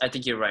 yes, I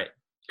think you're right.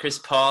 Chris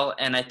Paul,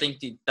 and I think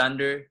the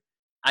Thunder,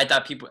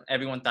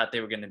 everyone thought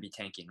they were going to be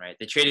tanking, right?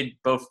 They traded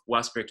both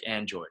Westbrook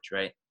and George,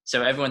 right?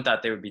 So everyone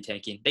thought they would be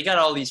tanking. They got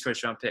all these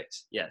first-round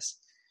picks, yes.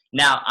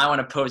 Now, I want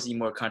to pose a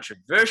more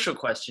controversial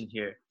question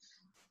here.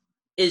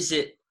 Is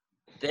it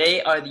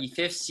they are the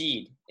 5th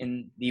seed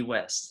in the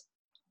West?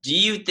 Do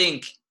you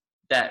think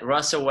that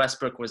Russell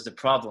Westbrook was the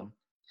problem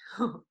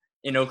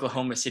in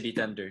Oklahoma City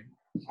Thunder?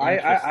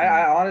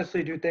 I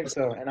honestly do think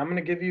so, and I'm going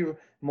to give you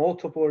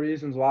multiple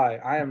reasons why.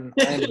 I am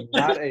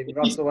not a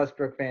Russell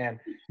Westbrook fan,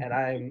 and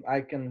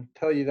I can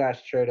tell you that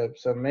straight up.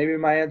 So maybe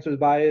my answer is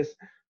biased,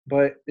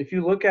 but if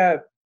you look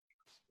at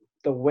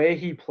the way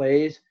he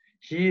plays,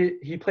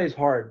 he plays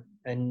hard,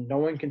 and no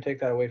one can take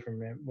that away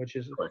from him, which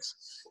is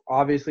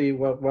obviously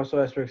what Russell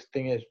Westbrook's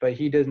thing is. But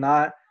he does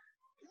not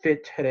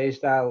fit today's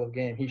style of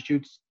game. He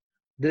shoots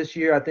this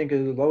year, I think,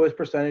 is the lowest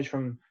percentage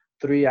from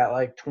 3 at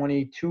like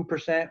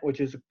 22%, which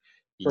is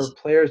For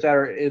players that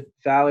are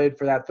valid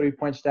for that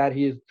 3-point stat,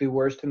 he is the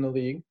worst in the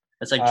league.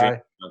 That's like Drake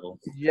level.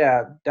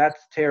 Yeah,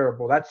 that's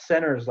terrible. That's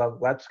centers level.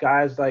 That's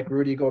guys like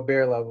Rudy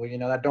Gobert level,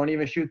 that don't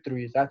even shoot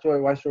threes. That's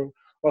what Russell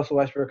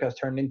Westbrook has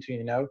turned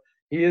into,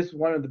 He is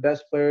one of the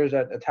best players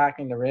at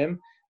attacking the rim,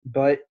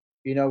 but,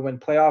 when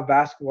playoff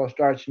basketball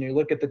starts and you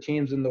look at the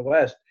teams in the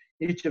West,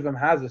 each of them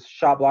has a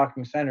shot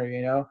blocking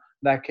center,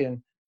 that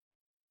can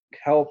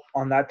help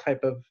on that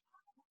type of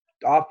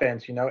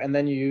offense, and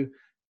then you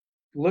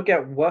look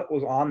at what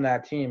was on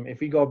that team.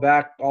 If we go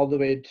back all the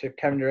way to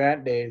Kevin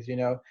Durant days,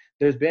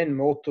 there's been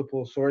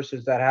multiple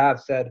sources that have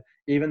said,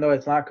 even though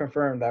it's not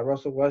confirmed, that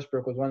Russell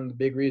Westbrook was one of the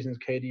big reasons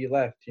KD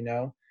left,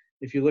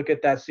 If you look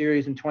at that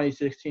series in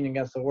 2016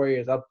 against the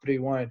Warriors, up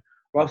 3-1,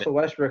 Russell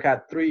Westbrook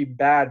had 3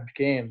 bad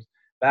games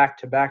back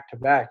to back to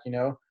back,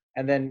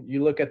 And then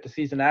you look at the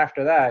season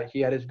after that,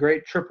 he had his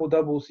great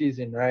triple-double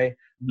season, right?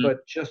 Mm-hmm.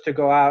 But just to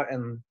go out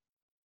and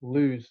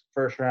lose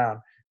first round,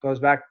 goes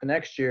back the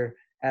next year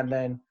and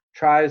then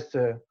tries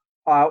to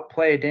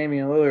outplay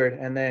Damian Lillard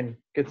and then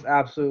gets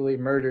absolutely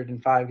murdered in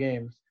 5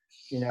 games,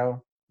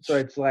 So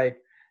it's like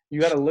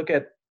you got to look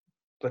at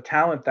the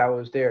talent that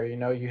was there.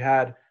 You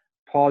had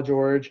Paul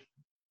George,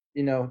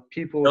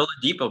 people.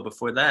 Oladipo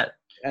before that.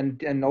 And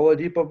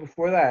Oladipo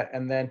before that,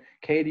 and then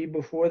KD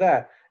before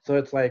that. So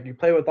it's like you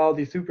play with all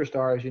these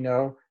superstars,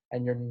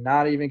 and you're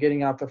not even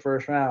getting out the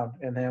first round.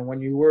 And then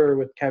when you were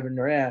with Kevin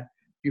Durant,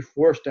 you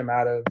forced him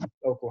out of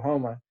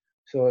Oklahoma.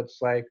 So it's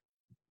like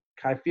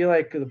I feel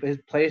like his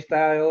play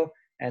style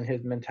and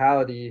his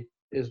mentality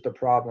is the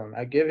problem.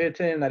 I give it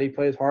to him that he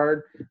plays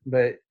hard,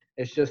 but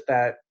it's just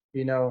that,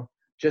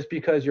 just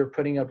because you're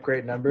putting up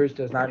great numbers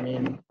does not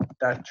mean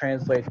that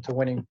translates to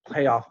winning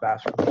playoff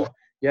basketball.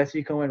 Yes,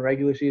 he can win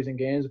regular season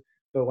games,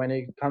 but when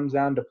it comes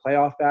down to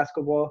playoff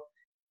basketball,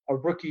 a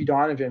rookie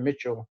Donovan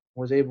Mitchell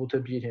was able to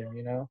beat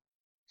him,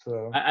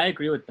 So I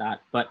agree with that,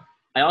 but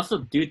I also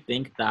do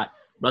think that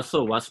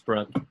Russell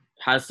Westbrook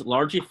has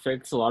largely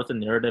fixed a lot of the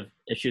narrative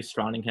issues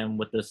surrounding him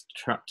with this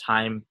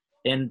time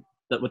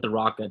with the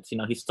Rockets.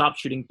 He stopped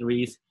shooting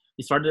threes.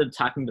 He started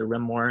attacking the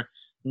rim more.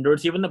 And there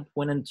was even a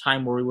point in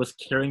time where he was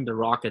carrying the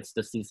Rockets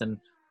this season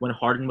when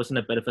Harden was in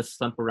a bit of a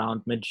slump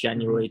around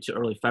mid-January to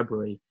early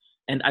February.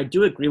 And I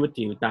do agree with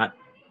you that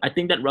I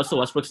think that Russell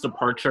Westbrook's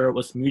departure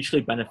was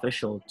mutually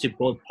beneficial to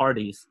both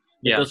parties.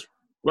 Because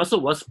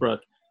Russell Westbrook,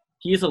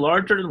 he is a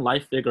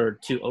larger-than-life figure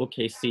to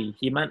OKC.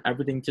 He meant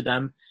everything to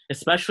them,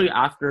 especially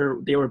after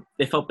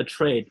they felt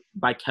betrayed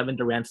by Kevin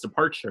Durant's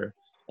departure.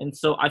 And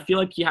so I feel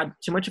like he had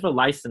too much of a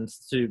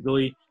license to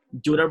really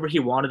do whatever he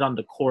wanted on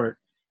the court.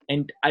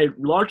 And I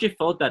largely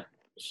felt that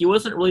he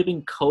wasn't really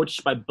being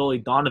coached by Billy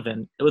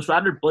Donovan. It was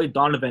rather Billy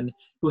Donovan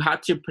who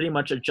had to pretty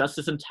much adjust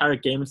his entire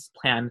game's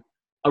plan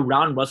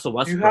around Russell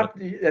Westbrook.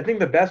 I think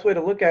the best way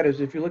to look at it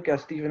is if you look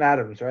at Steven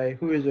Adams, right,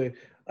 who is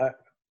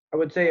I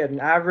would say an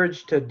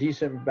average to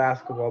decent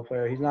basketball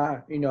player. He's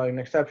not, an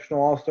exceptional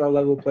all-star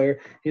level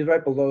player. He's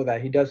right below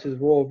that. He does his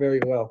role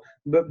very well.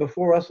 But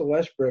before Russell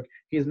Westbrook,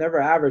 he's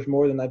never averaged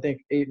more than, I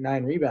think,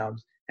 8-9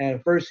 rebounds.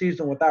 And first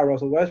season without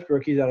Russell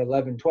Westbrook, he's at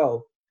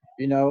 11-12,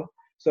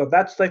 So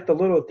that's like the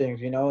little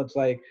things, It's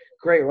like,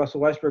 great,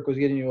 Russell Westbrook was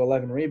getting you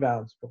 11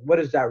 rebounds. But what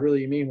does that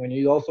really mean when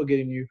he's also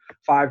getting you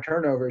 5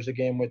 turnovers a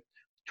game with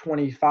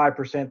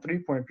 25%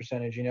 three-point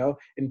percentage,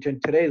 In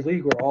today's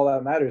league where all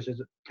that matters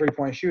is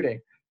three-point shooting.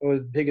 It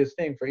was the biggest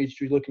thing for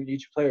looking at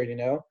each player,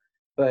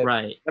 But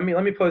right. Let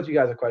me pose you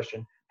guys a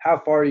question.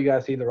 How far do you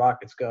guys see the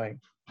Rockets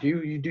going? Do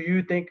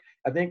you think?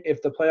 I think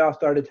if the playoffs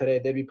started today,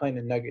 they'd be playing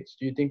the Nuggets.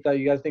 Do you think that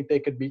you guys think they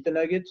could beat the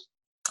Nuggets?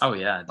 Oh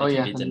yeah, they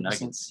can beat the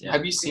Nuggets. Yeah.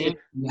 Have you seen?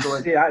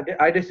 See,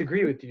 I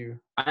disagree with you.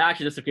 I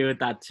actually disagree with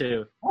that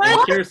too.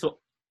 What?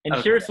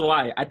 Here's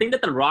why. I think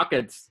that the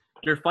Rockets,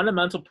 their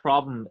fundamental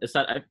problem is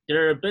that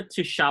they're a bit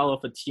too shallow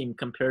of a team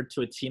compared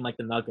to a team like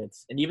the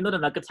Nuggets. And even though the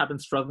Nuggets have been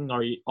struggling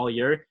all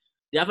year,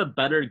 they have a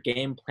better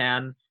game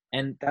plan,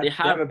 and they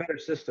have a better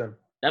system.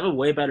 They have a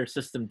way better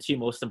system too,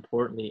 most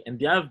importantly, and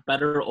they have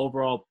better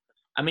overall.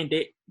 I mean,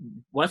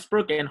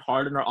 Westbrook and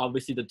Harden are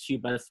obviously the 2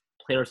 best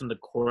players on the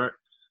court.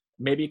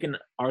 Maybe you can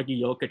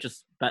argue Jokic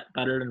is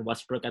better than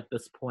Westbrook at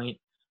this point,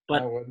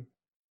 but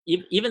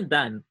even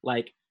then,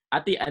 like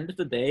at the end of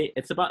the day,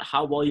 it's about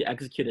how well you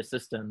execute a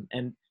system.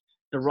 And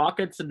the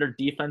Rockets and their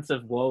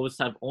defensive woes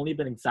have only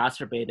been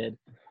exacerbated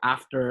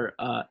after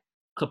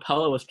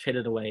Capella was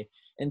traded away.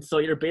 And so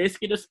you're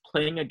basically just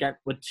playing again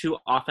with 2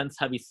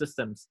 offense-heavy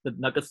systems. The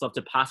Nuggets love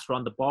to pass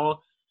around the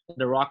ball, and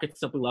the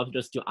Rockets simply love to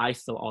just do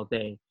ISO all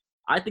day.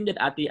 I think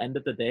that at the end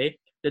of the day,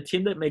 the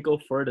team that may go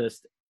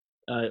furthest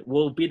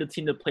will be the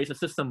team that plays the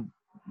system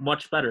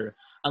much better,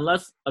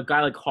 unless a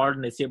guy like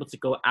Harden is able to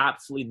go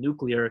absolutely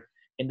nuclear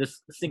and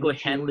just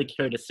single-handedly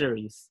carry the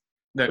series.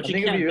 I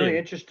think it'd be really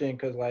interesting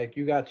because,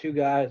 you got 2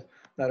 guys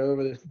that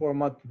over this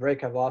 4-month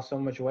break have lost so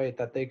much weight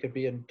that they could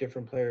be a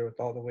different player with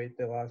all the weight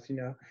they lost,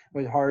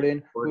 with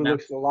Harden, who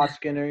looks a lot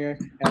skinnier,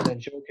 and then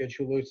Jokic,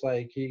 who looks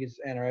like he's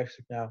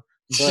anorexic now.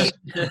 But,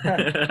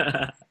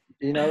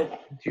 you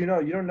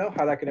don't know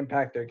how that could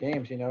impact their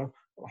games,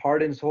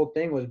 Harden's whole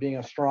thing was being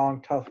a strong,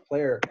 tough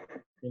player.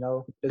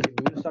 Does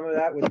he lose some of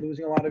that with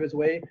losing a lot of his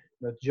weight?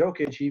 With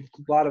Jokic, he's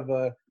a lot of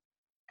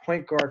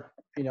point guard,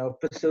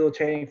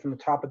 facilitating from the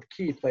top of the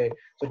key play.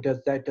 So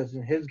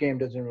his game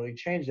doesn't really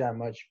change that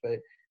much. But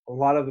a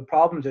lot of the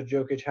problems that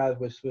Jokic has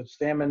with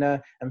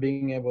stamina and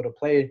being able to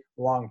play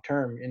long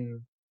term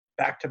in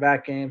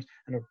back-to-back games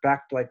and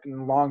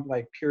in long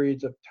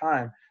periods of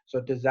time. So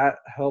does that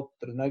help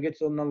the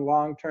Nuggets in the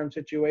long-term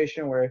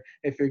situation where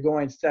if you're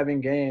going 7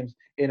 games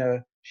in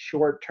a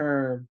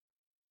short-term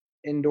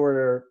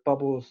indoor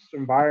bubbles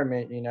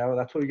environment,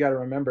 that's what you got to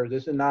remember.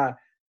 This is not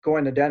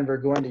going to Denver,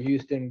 going to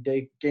Houston,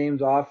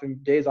 days off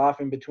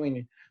in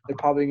between. There's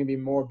probably going to be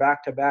more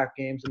back-to-back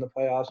games in the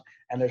playoffs,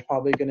 and there's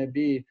probably going to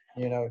be,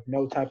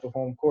 no type of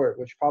home court,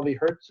 which probably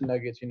hurts the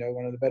Nuggets,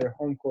 one of the better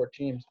home court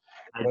teams.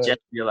 I just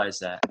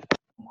realized that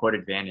home court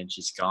advantage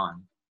is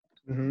gone.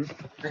 Mm-hmm.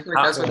 I feel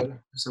like that's why they're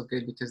so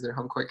good because they're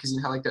home court. Because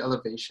how the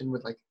elevation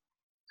would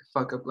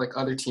fuck up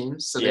other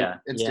teams. So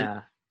it's good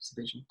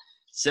participation.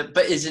 So,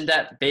 but isn't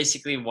that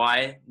basically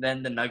why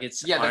then the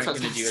Nuggets aren't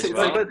going to do as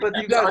well? But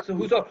you guys,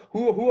 so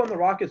who on the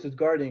Rockets is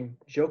guarding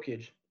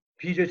Jokic?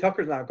 PJ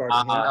Tucker's not guarding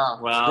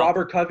him. Well,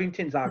 Robert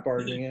Covington's not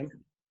guarding him.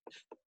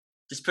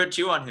 Just put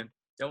 2 on him.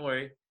 Don't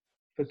worry.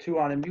 Put 2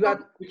 on him. You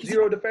got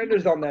 0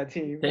 defenders on that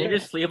team. They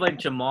just leave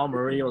Jamal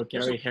Murray or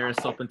Gary Harris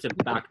open to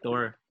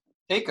backdoor.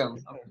 Take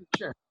him.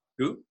 Sure.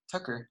 Who?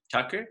 Tucker.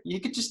 You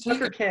could just take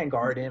Tucker can't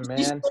guard him, man.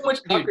 He's so much,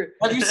 dude,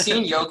 have you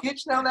seen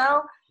Jokic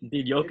now?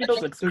 Dude, Jokic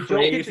looks crazy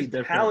Jokic is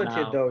different talented,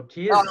 now. though.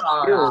 He is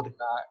skilled.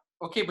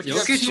 Okay, but Jokic you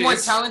have 2 more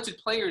talented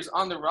players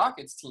on the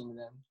Rockets team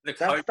then.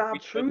 That's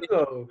not true,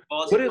 though.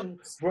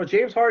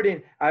 James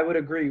Harden, I would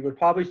agree, would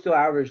probably still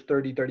average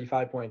 30,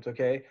 35 points,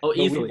 okay? Oh,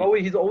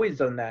 easily. He's always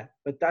done that.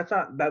 But that's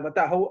not – but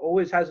that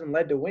always hasn't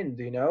led to wins,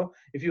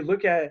 If you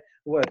look at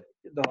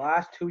the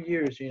last 2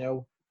 years,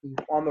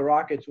 on the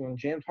Rockets when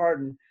James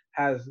Harden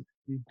has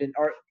been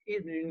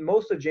 –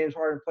 most of James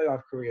Harden's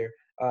playoff career.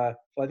 So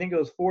I think it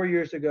was 4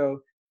 years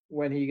ago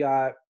when he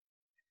got –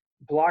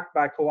 blocked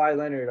by Kawhi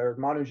Leonard or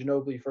Manu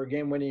Ginobili for a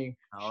game-winning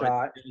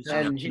shot,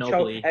 and he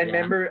choked. And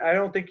remember, I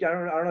don't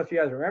know if you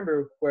guys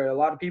remember where a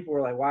lot of people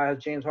were like, "Why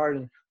has James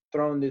Harden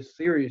thrown this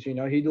series?"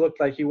 He looked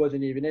like he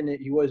wasn't even in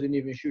it. He wasn't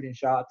even shooting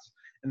shots.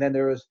 And then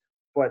there was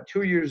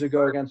 2 years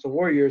ago against the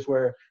Warriors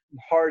where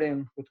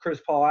Harden with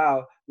Chris Paul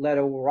out led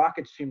a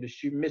Rockets team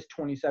to miss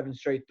 27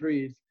 straight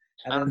threes.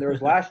 And then there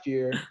was last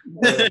year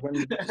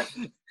when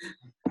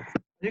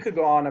you could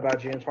go on about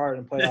James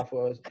Harden playoff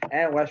woes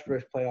and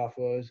Westbrook's playoff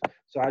woes.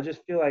 So I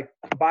just feel like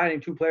combining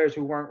 2 players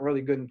who weren't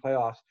really good in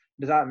playoffs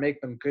does not make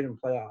them good in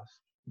playoffs.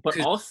 But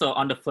also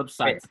on the flip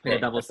side, to play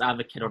devil's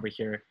advocate over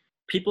here,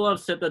 people have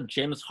said that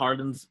James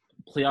Harden's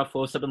playoff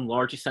woes have been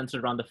largely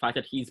centered around the fact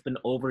that he's been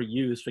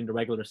overused during the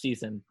regular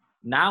season.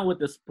 Now with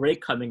this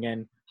break coming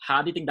in,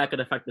 how do you think that could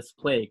affect this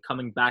play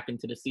coming back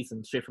into the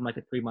season straight from a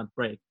 3-month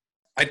break?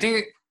 I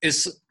think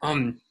it's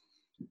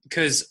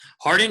because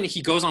Harden,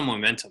 he goes on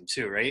momentum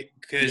too, right?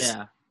 Because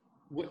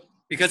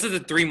of the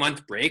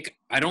 3-month break,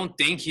 I don't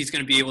think he's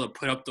going to be able to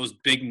put up those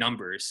big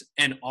numbers.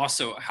 And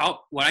also,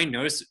 what I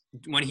noticed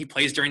when he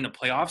plays during the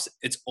playoffs,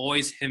 it's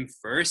always him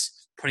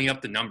first putting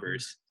up the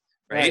numbers,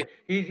 right?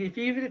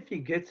 Even if he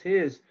gets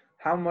his,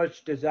 how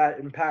much does that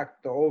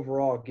impact the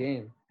overall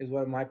game is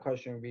what my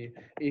question would be.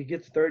 He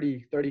gets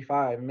 30,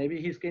 35.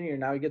 Maybe he's skinnier.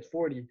 Now he gets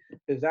 40.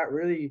 Does that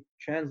really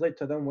translate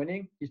to them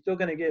winning? He's still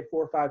going to get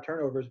 4 or 5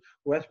 turnovers.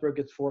 Westbrook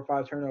gets 4 or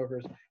 5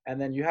 turnovers.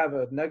 And then you have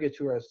a Nuggets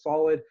who are a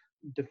solid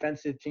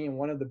defensive team,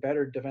 one of the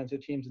better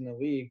defensive teams in the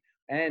league,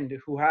 and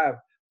who have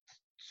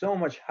so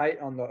much height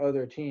on the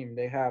other team.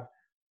 They have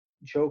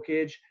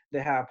Jokic. They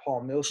have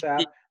Paul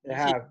Millsap. They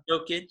have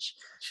Jokic.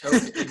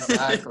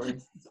 Exactly.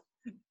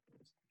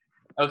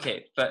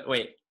 Okay, but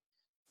wait.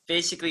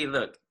 Basically,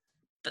 look,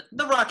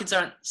 the Rockets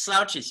aren't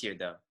slouches here,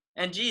 though.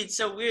 And gee, it's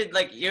so weird.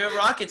 Like, you're a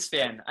Rockets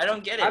fan. I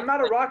don't get it. I'm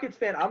not a Rockets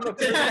fan. I'm a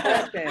Chris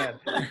Paul fan.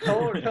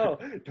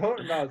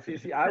 No.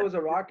 See, I was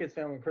a Rockets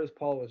fan when Chris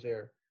Paul was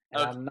there.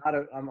 And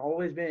okay. I'm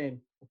always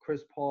been a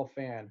Chris Paul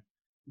fan.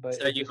 But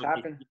so it you just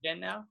happened. Again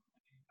now?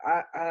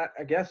 I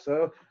guess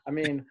so. I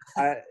mean,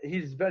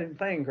 he's been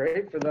playing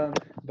great for them,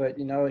 but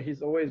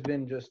I've always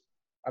been just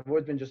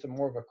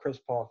more of a Chris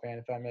Paul fan,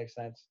 if that makes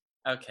sense.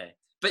 Okay,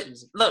 but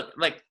look,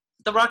 like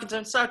the Rockets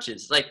aren't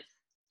slouches. Like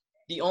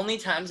the only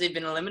times they've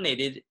been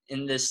eliminated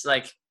in this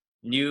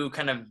new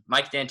kind of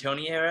Mike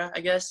D'Antoni era,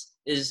 I guess,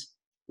 is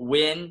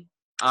when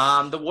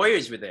the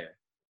Warriors were there.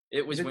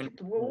 It was when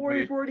the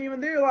Warriors weren't even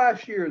there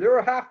last year. There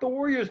were half the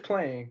Warriors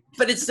playing.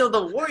 But it's still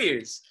the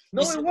Warriors.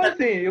 No, it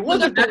wasn't. It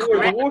wasn't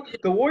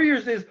the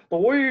Warriors. The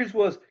Warriors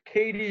was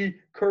KD,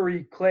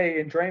 Curry,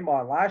 Clay, and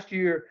Draymond. Last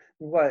year,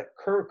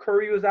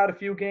 Curry was out a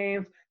few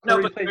games.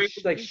 Curry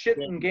played shit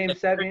in Game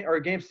 7 or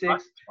Game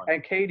 6,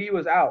 and KD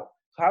was out.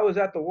 So how was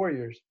that the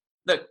Warriors?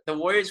 Look, the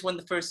Warriors won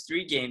the first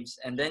 3 games,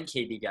 and then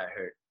KD got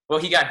hurt. Well,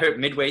 he got hurt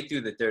midway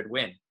through the 3rd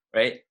win,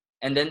 right?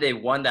 And then they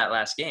won that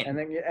last game. And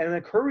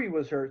then Curry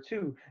was hurt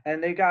too,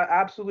 and they got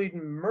absolutely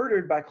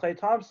murdered by Klay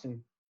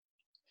Thompson.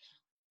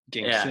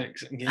 Game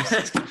 6. Game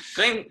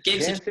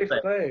 6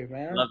 Klay,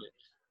 man. Love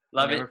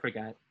it. Never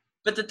forget.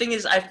 But the thing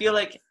is, I feel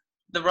like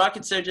the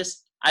Rockets are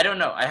just, I don't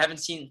know. I haven't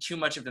seen too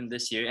much of them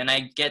this year, and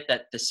I get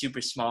that the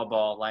super small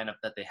ball lineup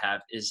that they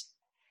have is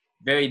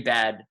very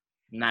bad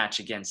match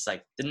against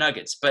like the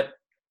Nuggets. But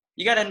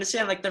you got to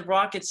understand, like the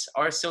Rockets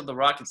are still the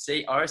Rockets.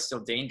 They are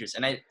still dangerous,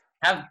 and I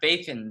have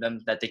faith in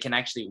them that they can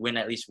actually win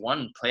at least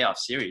one playoff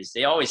series.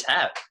 They always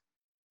have.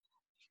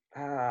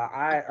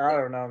 I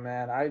don't know,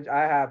 man.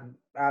 I have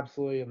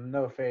absolutely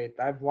no faith.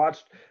 I've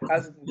watched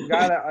as a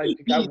guy that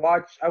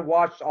I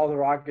watched all the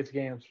Rockets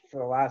games for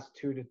the last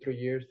 2 to 3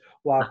 years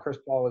while Chris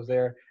Paul was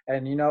there,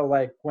 and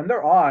like when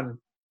they're on,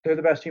 they're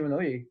the best team in the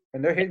league.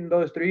 When they're hitting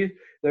those threes,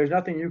 there's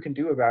nothing you can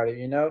do about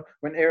it.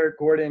 When Eric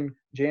Gordon,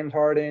 James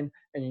Harden,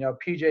 and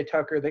PJ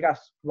Tucker, they got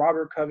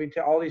Robert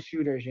Covington, all these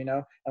shooters,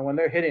 and when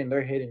they're hitting,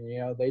 they're hitting.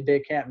 They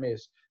can't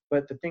miss.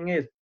 But the thing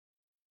is,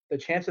 the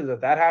chances of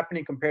that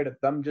happening compared to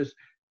them just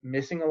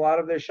missing a lot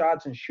of their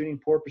shots and shooting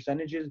poor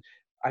percentages,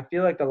 I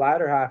feel like the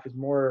latter half is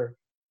more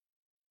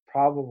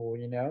probable,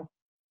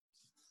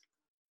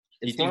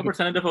 It's more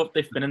representative of if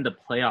they've been in the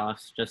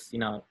playoffs, just,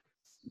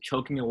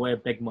 choking away a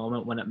big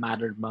moment when it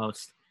mattered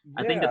most.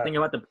 I think the thing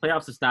about the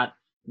playoffs is that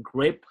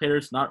great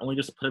players not only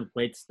just put up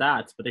great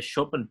stats, but they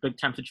show up in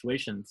big-time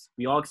situations.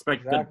 We all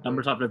expect good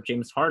numbers out of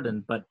James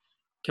Harden, but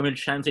can we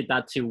translate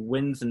that to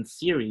wins in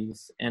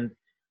series? And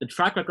the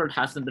track record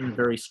hasn't been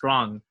very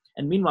strong.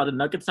 And meanwhile, the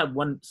Nuggets have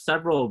won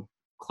several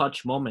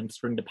clutch moments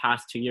during the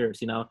past 2 years.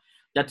 They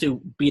had to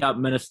beat out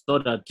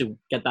Minnesota to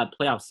get that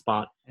playoff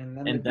spot. And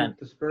then they beat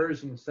the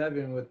Spurs in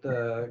 7 with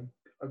a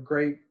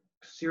great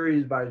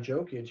series by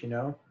Jokic,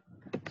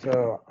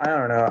 So I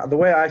don't know. The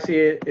way I see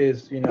it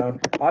is,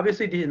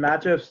 obviously these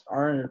matchups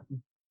aren't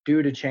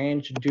due to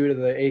change due to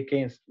the 8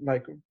 games,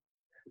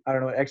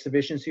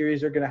 exhibition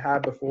series they're going to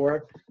have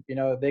before.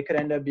 They could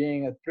end up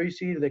being a 3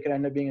 seed. They could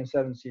end up being a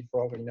 7 seed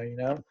for all we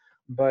know.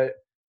 But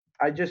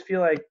I just feel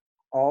like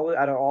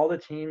out of all the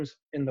teams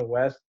in the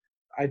West,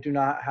 I do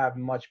not have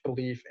much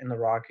belief in the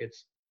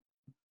Rockets.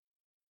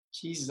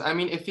 Jesus, I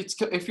mean,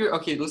 if you're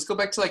okay, let's go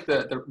back to like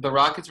the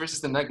Rockets versus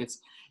the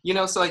Nuggets.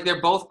 So like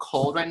they're both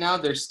cold right now.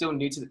 They're still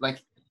new to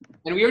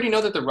and we already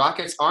know that the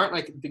Rockets aren't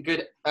like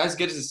as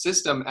good as a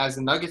system as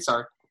the Nuggets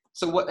are.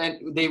 So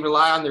and they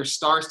rely on their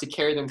stars to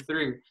carry them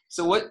through.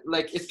 So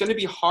it's going to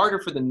be harder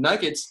for the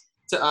Nuggets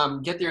to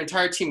get their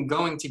entire team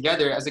going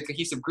together as a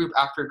cohesive group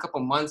after a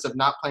couple months of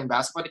not playing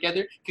basketball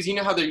together. Because you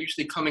know how they're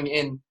usually coming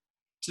in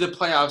to the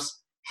playoffs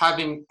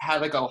having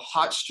had like a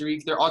hot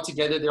streak. They're all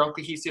together. They're all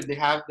cohesive. They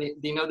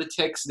know the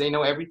ticks. They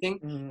know everything.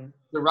 Mm-hmm.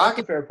 The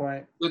Rockets, fair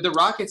point. The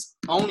Rockets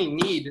only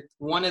need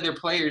one of their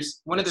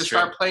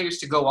star players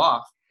to go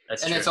off,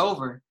 it's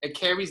over. It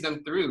carries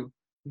them through.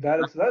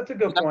 That's a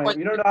good point.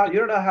 You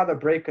don't know how the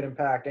break could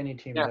impact any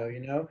team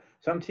though.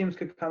 Some teams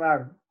could come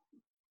out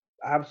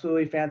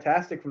absolutely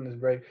fantastic from this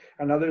break,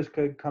 and others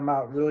could come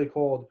out really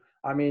cold.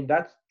 I mean,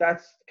 that's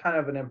kind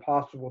of an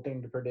impossible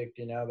thing to predict,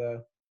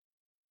 though.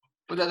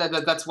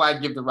 Well, that's why I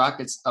give the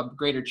Rockets a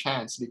greater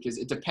chance, because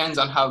it depends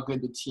on how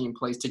good the team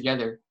plays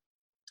together.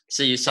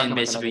 So you're saying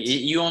basically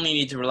you only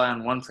need to rely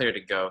on one player to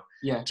go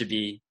to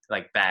be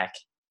like back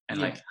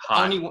and like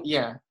hot.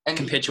 And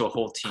compared to a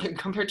whole team.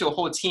 Compared to a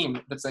whole team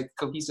that's like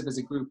cohesive as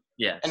a group.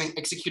 Yeah. And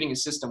executing a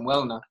system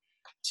well enough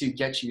to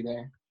get you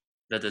there.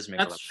 That does make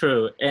That's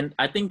true. And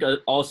I think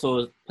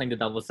also playing the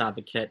devil's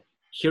advocate,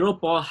 hero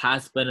ball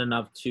has been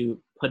enough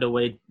to put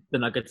away the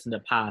Nuggets in the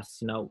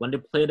past. When they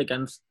played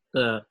against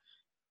the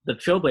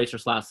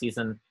Trailblazers last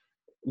season,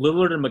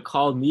 Lillard and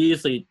McCall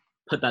immediately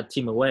put that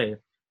team away.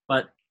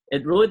 But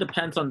it really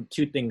depends on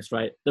 2 things,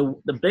 right?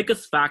 The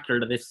biggest factor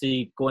that they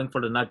see going for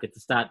the Nuggets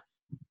is that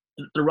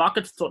the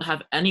Rockets don't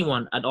have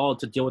anyone at all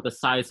to deal with the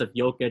size of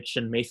Jokic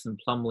and Mason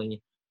Plumlee,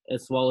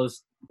 as well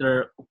as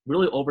their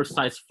really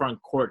oversized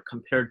front court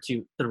compared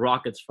to the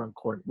Rockets front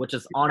court, which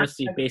is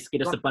honestly basically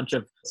just a bunch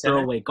of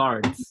throwaway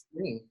guards.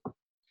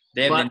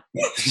 They have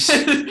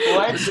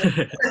what?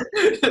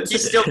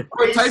 He's still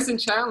Tyson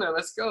Chandler.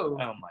 Let's go.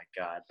 Oh my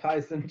God,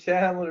 Tyson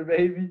Chandler,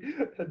 baby,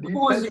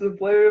 defensive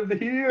player of the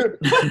year.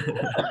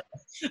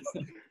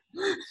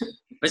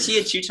 Was he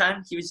a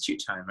 2-time? He was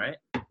 2-time, right?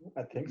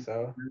 I think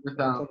so. Once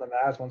on the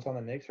Mavs, once on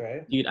the Knicks,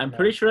 right? Dude, I'm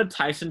pretty sure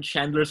Tyson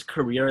Chandler's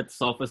career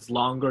itself is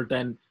longer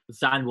than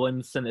Zion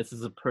Williamson is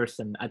as a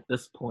person at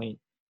this point.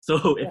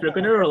 So if you're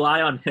going to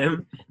rely on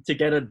him to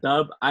get a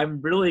dub,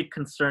 I'm really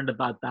concerned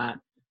about that.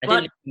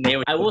 But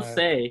I will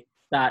say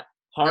that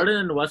Harden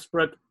and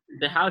Westbrook,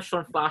 they have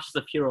shown flashes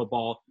of hero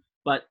ball,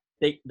 but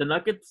the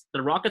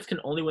Rockets can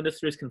only win this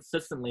series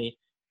consistently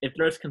if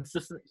there's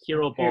consistent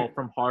hero ball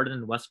from Harden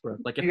and Westbrook.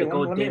 Like if they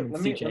go Dame and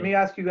CJ. Let me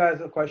ask you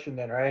guys a question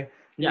then, right?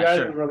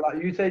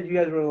 You said you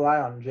guys rely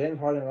on James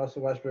Harden and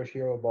Russell Westbrook's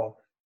hero ball.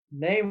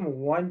 Name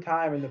one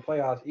time in the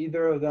playoffs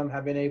either of them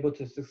have been able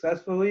to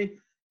successfully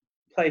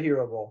play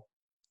hero ball.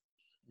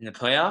 In the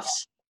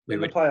playoffs?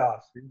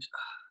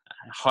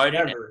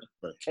 Harden never.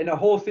 In the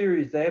whole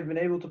series, they have been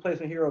able to play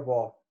some hero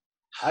ball.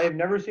 I have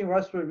never seen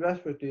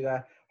Westbrook do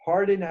that.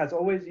 Harden has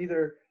always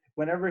either,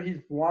 whenever he's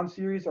won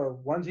series, or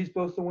ones he's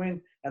supposed to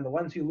win, and the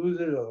ones he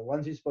loses are the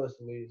ones he's supposed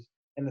to lose.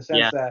 in the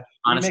sense that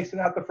he honestly. makes it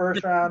out the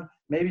first round.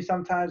 Maybe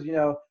sometimes,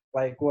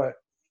 like what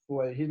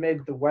he's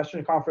made the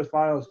Western Conference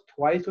Finals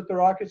twice with the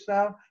Rockets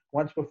now.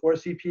 Once before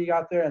CP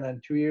got there, and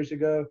then 2 years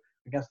ago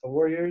against the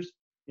Warriors.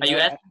 Are you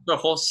asking for a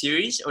whole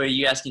series, or are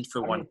you asking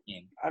for one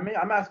game?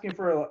 I'm asking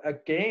for a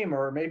game,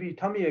 or maybe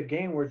tell me a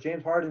game where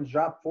James Harden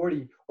dropped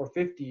 40 or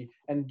 50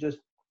 and just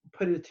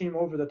put his team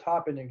over the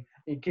top in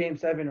Game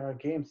 7 or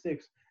Game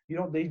 6.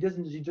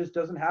 He just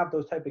doesn't have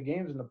those type of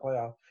games in the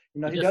playoffs.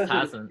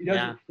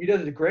 He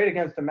does it great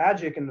against the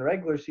Magic in the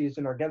regular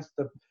season or against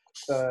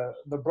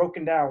the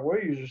broken down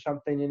Warriors or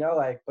something,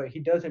 but he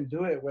doesn't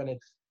do it when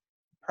it's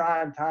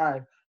prime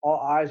time. All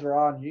eyes are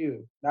on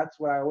you. That's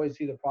what I always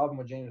see the problem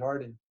with James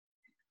Harden.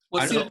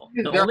 Well,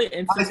 the only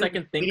instance I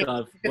can think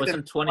of was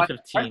in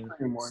 2015.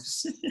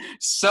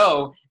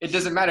 So it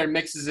doesn't matter. It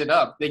mixes it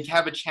up. They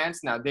have a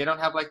chance now. They don't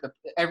have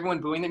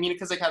everyone booing them.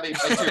 Because how they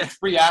like to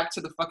react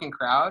to the fucking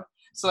crowd.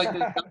 So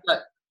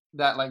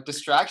that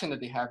distraction that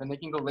they have, and they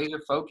can go laser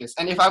focused.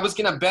 And if I was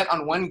gonna bet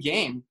on one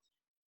game,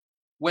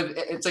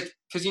 it's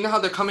because how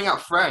they're coming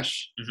out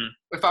fresh.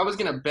 Mm-hmm. If I was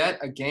gonna bet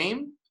a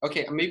game,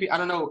 okay, maybe I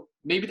don't know.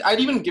 Maybe I'd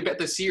even bet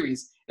the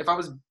series. If I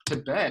was to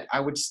bet, I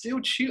would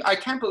still choose. I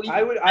can't believe.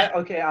 I'm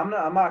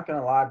not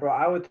gonna lie, bro.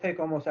 I would take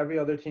almost every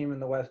other team in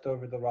the West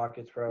over the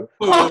Rockets, bro.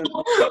 Give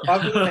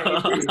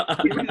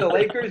me the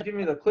Lakers, give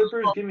me the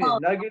Clippers, give me the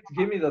Nuggets,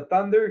 give me the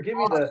Thunder, give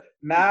me the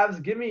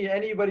Mavs, give me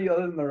anybody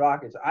other than the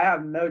Rockets. I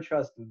have no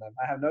trust in them.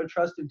 I have no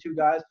trust in two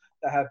guys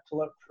that have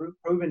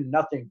proven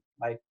nothing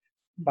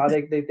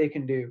they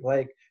can do.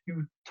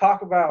 You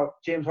talk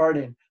about James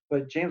Harden,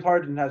 but James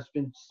Harden has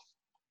been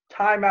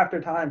time after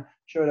time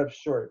showed up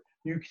short.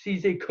 You see,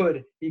 he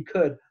could,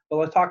 but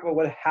let's talk about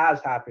what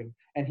has happened.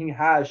 And he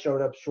has showed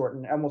up short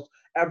in almost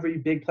every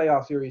big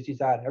playoff series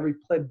he's had. Every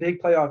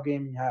big playoff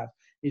game he has,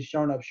 he's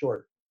shown up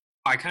short.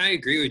 I kind of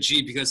agree with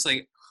G because,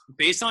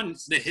 based on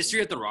the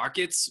history of the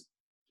Rockets,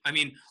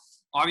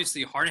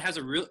 obviously Harden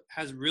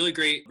has really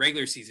great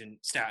regular season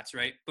stats,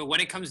 right? But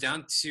when it comes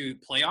down to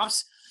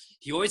playoffs,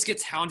 he always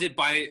gets hounded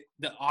by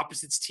the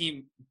opposite's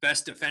team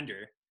best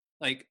defender.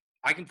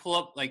 I can pull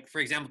up,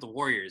 for example, the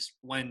Warriors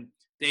when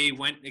they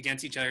went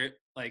against each other,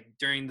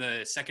 during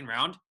the second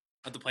round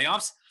of the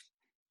playoffs.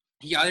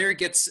 He either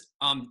gets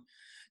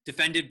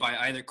defended by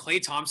either Klay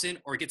Thompson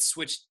or gets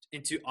switched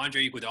into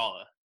Andre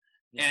Iguodala,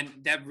 and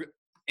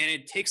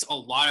it takes a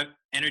lot of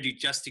energy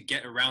just to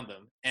get around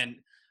them. And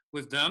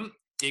with them,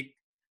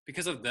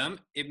 because of them,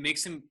 it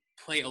makes him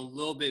play a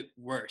little bit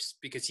worse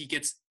because he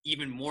gets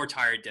even more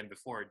tired than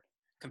before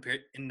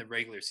compared in the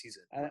regular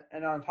season.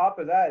 And on top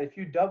of that, if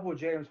you double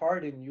James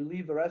Harden, you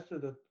leave the rest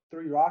of the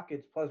three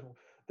Rockets plus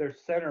their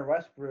center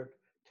Westbrook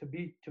to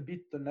beat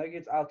the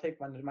Nuggets. I'll take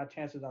my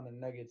chances on the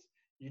Nuggets.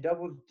 You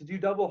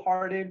double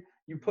Harden,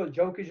 you put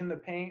Jokic in the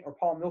paint or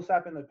Paul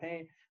Millsap in the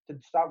paint to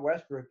stop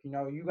Westbrook.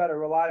 You got to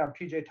rely on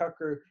PJ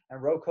Tucker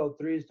and Rocco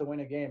threes to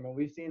win a game, and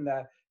we've seen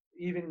that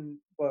even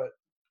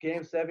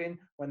Game 7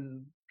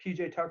 when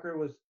PJ Tucker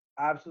was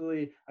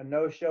absolutely a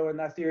no-show in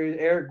that series.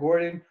 Eric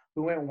Gordon,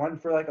 who went 1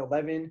 for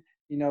 11,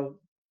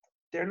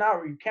 they're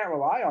not. You can't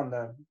rely on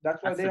them.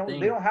 That's why they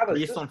don't have a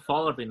system. Don't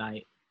fall every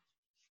night.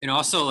 And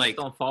also,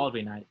 don't fall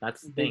every night.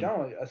 That's the thing. They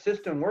don't. A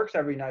system works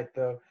every night,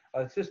 though.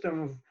 A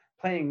system of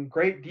playing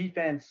great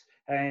defense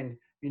and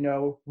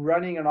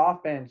running an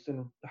offense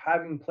and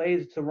having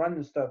plays to run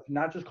and stuff,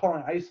 not just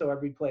calling ISO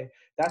every play.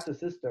 That's a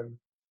system.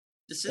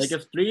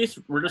 If threes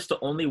were just the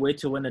only way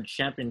to win a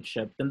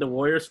championship, then the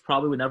Warriors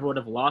probably never would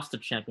have lost a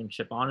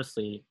championship,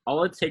 honestly.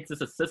 All it takes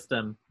is a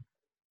system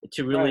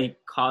to really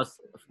cause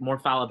more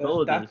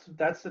fallibility.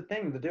 That's the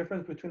thing. The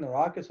difference between the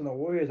Rockets and the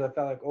Warriors, I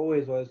felt like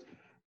always was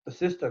the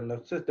system.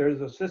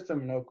 There's a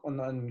system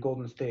in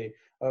Golden State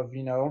of,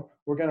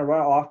 we're going to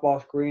run off-ball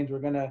screens. We're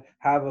going to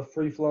have a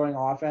free-flowing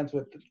offense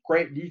with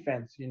great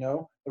defense,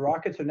 The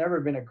Rockets have never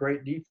been a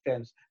great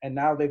defense, and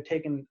now they've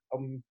taken a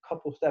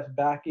couple steps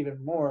back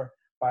even more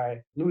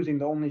by losing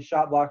the only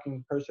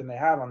shot-blocking person they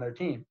have on their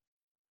team.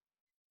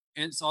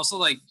 And it's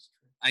also I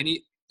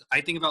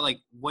think about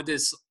what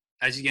is,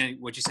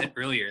 what you said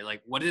earlier,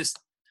 what is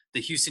the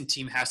Houston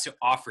team has to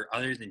offer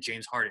other than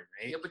James Harden,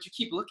 right? Yeah, but you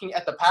keep looking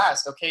at the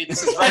past, okay?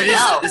 This is right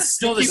now. This is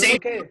still the same.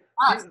 Okay.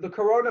 The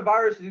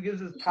coronavirus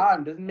gives us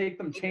time. Doesn't make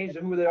them change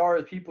who they are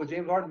as people.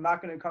 James Harden's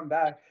not going to come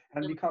back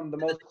and become the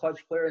most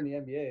clutch player in the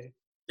NBA.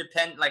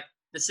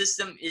 The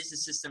system is the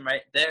system,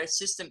 right? Their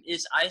system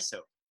is ISO,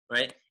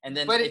 right? And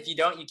then if you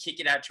don't, you kick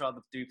it out to all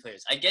the three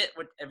players. I get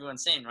what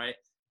everyone's saying, right?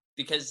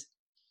 Because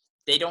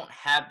they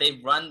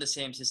run the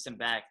same system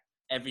back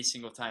every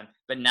single time,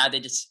 but now they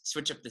just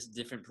switch up the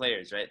different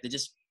players, right? They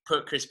just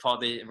put Chris Paul,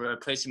 they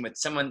replace him with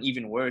someone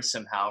even worse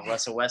somehow,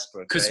 Russell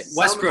Westbrook. Because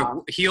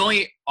Westbrook,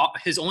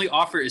 his only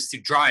offer is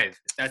to drive.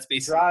 That's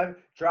basically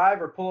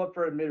drive or pull up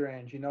for a mid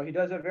range. He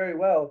does it very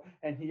well,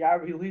 and he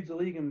leads the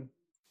league in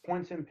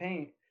points in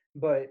paint.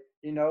 But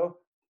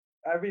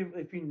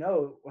if you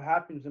know what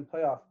happens in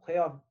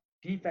playoff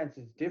defense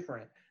is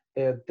different.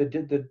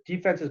 The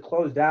defense is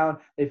closed down.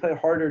 They play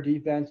harder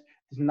defense.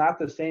 It's not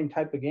the same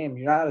type of game.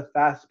 You're not as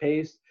fast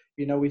paced.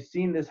 You know, we've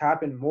seen this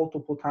happen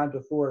multiple times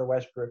before to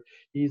Westbrook.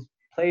 He's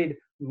played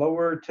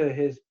lower to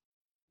his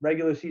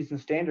regular season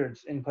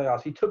standards in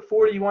playoffs. He took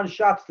 41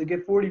 shots to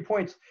get 40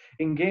 points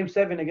in Game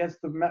 7 against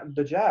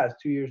the Jazz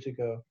 2 years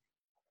ago.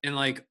 And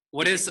like,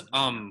 what is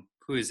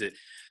who is it?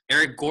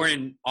 Eric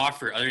Gordon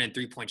offer other than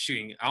 3-point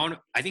shooting?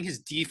 I think his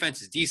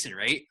defense is decent,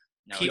 right?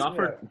 No, He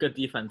offered good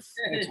defense.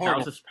 Yeah, it's That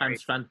horrible. was his prime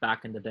strength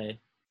back in the day.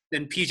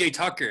 Then PJ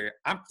Tucker,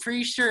 I'm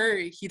pretty sure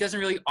he doesn't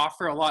really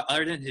offer a lot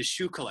other than his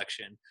shoe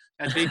collection.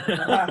 That big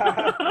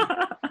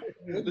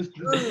the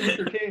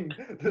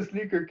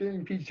sneaker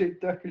king, PJ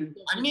Tucker.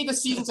 I need the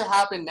season to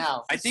happen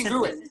now. I think-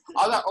 Screw it.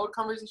 All that old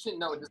conversation,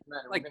 no, it doesn't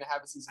matter. Like, We're gonna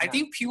have a season. I now.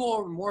 think people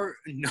are more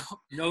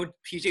know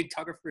PJ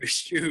Tucker for his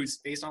shoes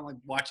based on like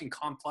watching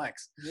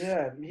Complex.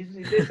 Yeah, they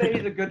say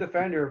he's a good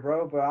defender,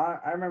 bro. But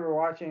I remember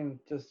watching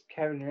just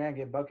Kevin Durant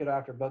get bucket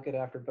after bucket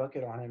after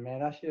bucket on him, man.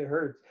 That shit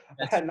hurts.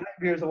 I had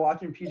nightmares of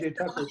watching PJ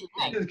Tucker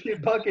just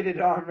get bucketed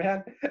on,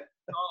 man.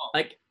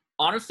 Like,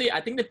 honestly,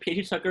 I think that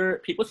PJ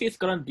Tucker, people say he's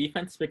good on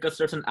defense because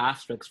there's an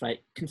asterisk, right?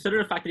 Consider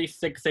the fact that he's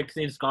 6'6"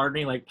 and he's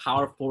guarding like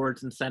power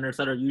forwards and centers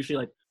that are usually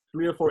like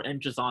 3 or 4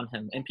 inches on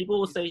him. And people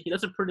will say he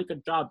does a pretty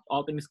good job,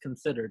 all things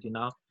considered, you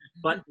know?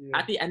 But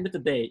at the end of the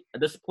day, at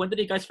this point that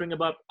you guys bring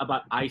up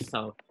about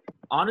ISO,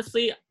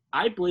 honestly,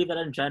 I believe that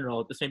in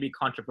general, this may be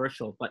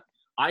controversial, but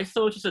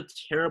ISO is just a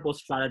terrible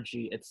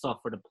strategy itself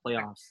for the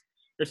playoffs.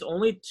 There's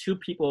only 2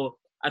 people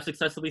I've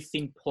successfully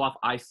seen pull off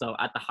ISO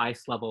at the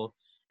highest level,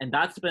 and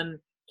that's been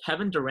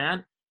Kevin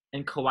Durant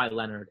and Kawhi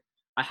Leonard.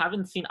 I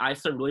haven't seen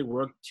ISO really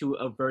work to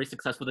a very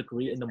successful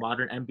degree in the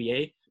modern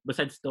NBA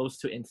besides those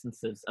 2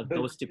 instances of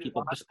those 2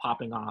 people just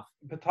popping off.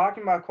 But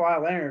talking about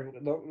Kawhi Leonard,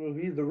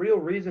 the real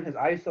reason his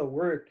ISO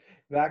worked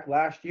back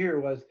last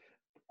year was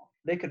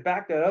they could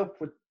back that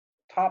up with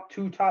top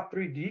 2, top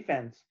 3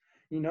 defense.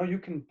 You know, you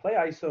can play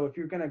ISO if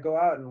you're going to go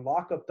out and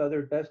lock up the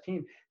other best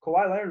team.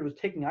 Kawhi Leonard was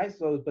taking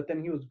ISOs, but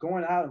then he was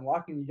going out and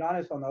locking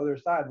Giannis on the other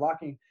side,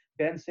 locking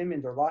Ben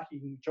Simmons or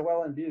locking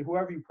Joel Embiid,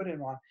 whoever you put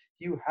him on.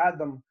 You had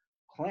them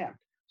clamped.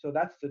 So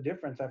that's the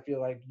difference. I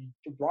feel like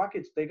the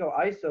Rockets, they go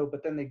ISO,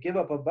 but then they give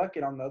up a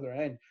bucket on the other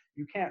end.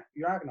 You're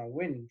not going to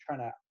win trying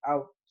to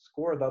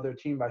outscore the other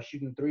team by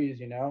shooting threes,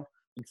 you know?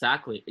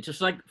 Exactly. It's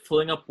just like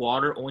filling up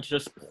water only to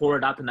just pour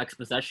it out the next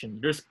possession.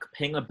 You're just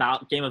playing a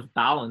game of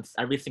balance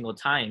every single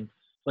time.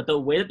 But the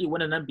way that you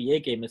win an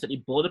NBA game is that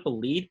you build up a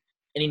lead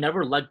and you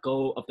never let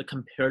go of the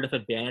comparative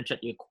advantage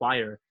that you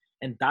acquire.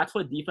 And that's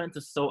why defense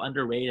is so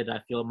underrated,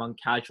 I feel, among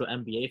casual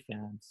NBA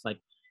fans. Like,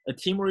 a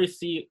team where you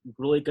see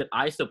really good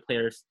ISO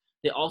players,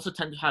 they also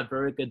tend to have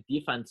very good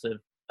defensive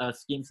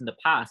schemes in the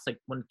past. Like,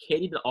 when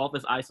KD did all of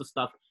his ISO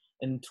stuff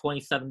in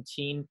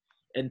 2017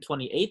 and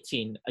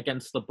 2018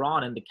 against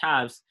LeBron and the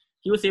Cavs,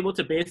 he was able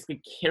to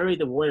basically carry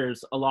the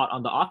Warriors a lot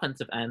on the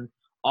offensive end,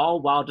 all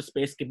while just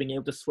basically being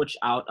able to switch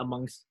out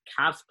amongst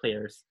Cavs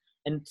players.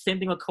 And same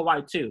thing with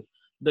Kawhi, too.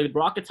 The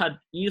Rockets had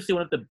easily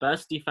one of the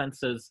best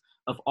defenses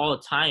of all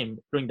time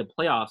during the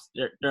playoffs.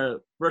 Their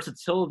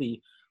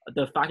versatility,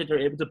 the fact that they're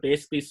able to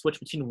basically switch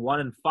between 1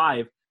 and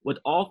 5 with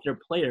all of their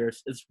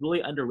players is really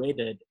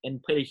underrated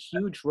and played a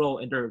huge role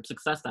in their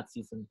success that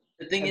season.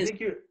 The thing is,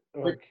 the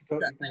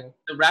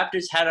the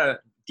Raptors had a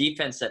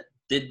defense that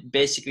did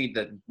basically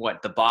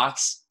the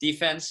box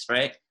defense,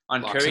 right?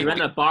 On Box Curry. They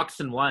ran a box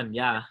and 1,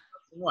 yeah.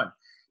 One.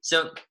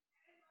 So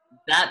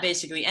that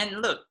basically,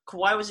 and look,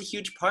 Kawhi was a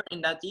huge part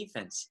in that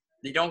defense.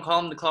 They don't call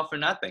him the claw for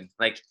nothing.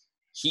 Like,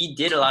 he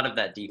did a lot of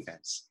that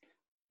defense.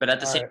 But at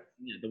the same time,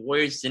 the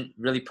Warriors didn't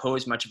really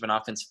pose much of an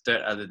offensive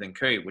threat other than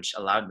Curry, which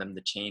allowed them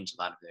to change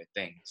a lot of their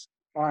things.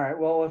 All right.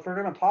 Well, if we're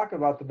going to talk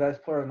about the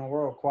best player in the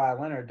world, Kawhi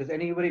Leonard, does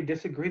anybody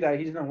disagree that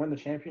he's going to win the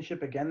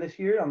championship again this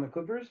year on the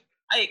Clippers?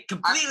 I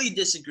completely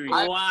disagree.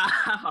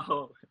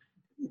 Wow.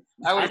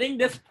 I think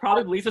this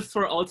probably leads us to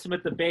our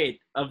ultimate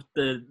debate of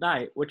the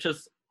night, which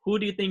is, who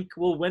do you think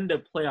will win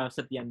the playoffs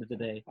at the end of the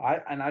day?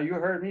 And now you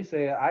heard me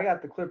say it. I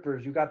got the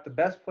Clippers. You got the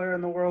best player in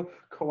the world,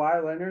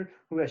 Kawhi Leonard,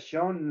 who has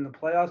shown in the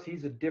playoffs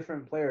he's a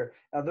different player.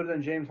 Other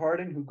than James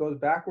Harden, who goes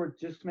backwards,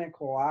 just man,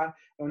 Kawhi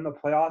in the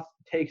playoffs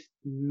takes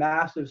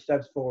massive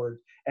steps forward.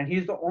 And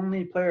he's the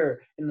only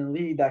player in the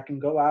league that can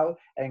go out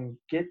and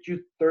get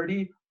you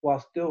 30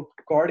 while still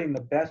guarding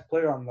the best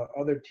player on the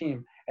other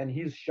team. And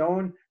he's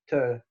shown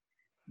to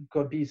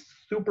could be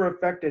super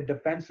effective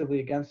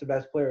defensively against the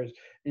best players.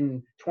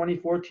 In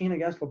 2014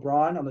 against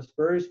LeBron on the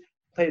Spurs,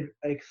 played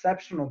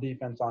exceptional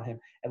defense on him.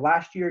 And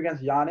last year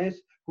against Giannis,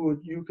 who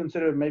you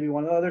consider maybe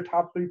one of the other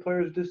top 3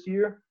 players this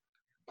year,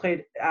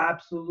 played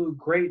absolute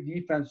great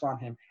defense on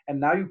him. And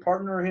now you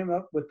partner him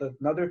up with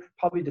another,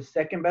 probably the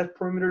second best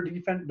perimeter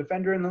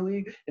defender in the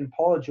league in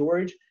Paul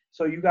George.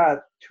 So you got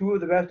 2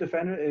 of the best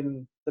defenders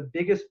and the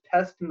biggest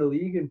test in the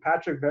league in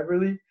Patrick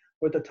Beverley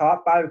with the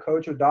top 5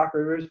 coach with Doc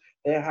Rivers.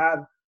 They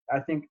have, I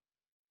think,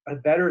 a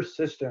better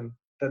system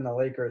than the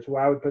Lakers, who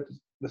I would put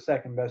the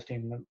second best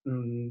team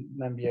in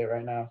the NBA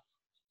right now.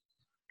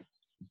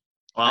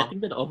 Well, I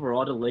think that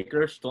overall the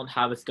Lakers don't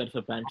have as good of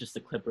a bench as the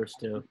Clippers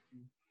do,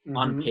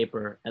 on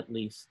paper at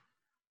least.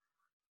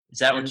 is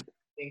that what you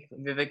think,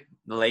 Vivek?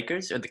 The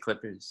Lakers or the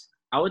Clippers?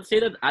 I would say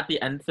that at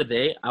the end of the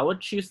day, I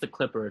would choose the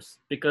Clippers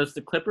because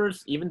the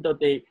Clippers, even though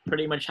they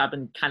pretty much have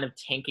been kind of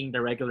tanking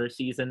the regular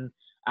season,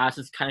 as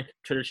is kind of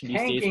tradition these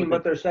days. Tanking,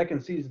 but their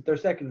second seed. Their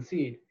second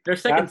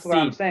That's what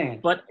I'm saying.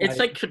 But it's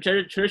like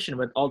tradition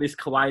with all these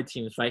Kawhi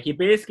teams, right? He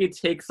basically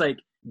takes like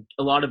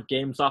a lot of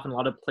games off and a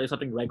lot of plays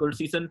up in regular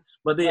season,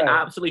 but they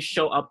absolutely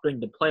show up during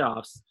the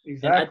playoffs.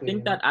 Exactly. And I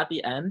think that at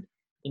the end,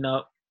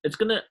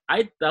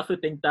 I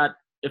definitely think that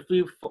if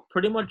we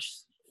pretty much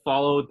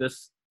follow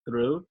this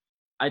through,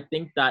 I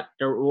think that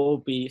there will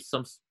be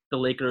the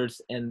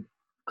Lakers and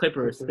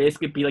Clippers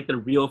basically be like the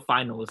real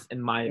finals, in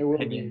my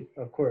opinion.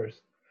 Be, of course.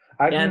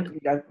 I think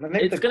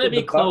it's going to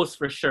be close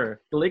for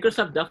sure. The Lakers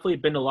have definitely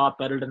been a lot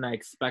better than I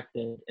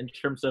expected in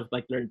terms of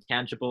like their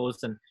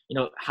intangibles and,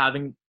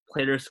 having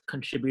players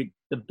contribute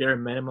the bare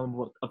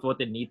minimum of what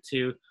they need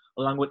to,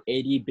 along with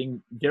AD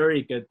being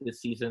very good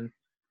this season.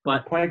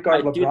 But point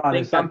guard LeBron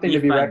is something to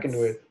be reckoned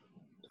with.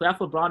 Playoff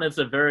LeBron is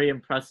a very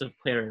impressive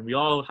player, and we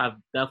all have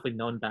definitely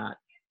known that.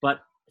 But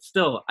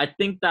still, I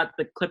think that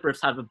the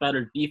Clippers have a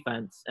better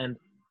defense, and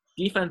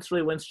defense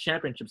really wins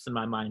championships in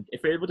my mind.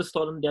 If you're able to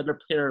slow down the other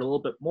player a little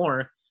bit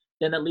more,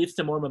 then it leads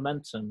to more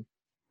momentum.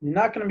 You're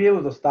not going to be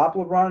able to stop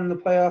LeBron in the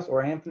playoffs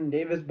or Anthony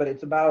Davis, but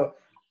it's about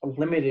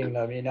limiting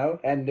them,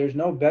 and there's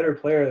no better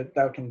player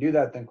that can do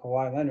that than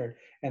Kawhi Leonard.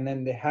 And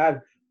then they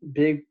have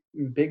big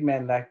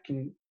men that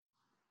can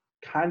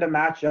kind of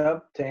match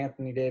up to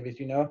Anthony Davis.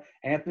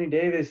 Anthony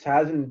Davis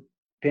hasn't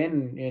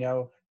been,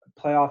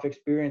 playoff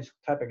experience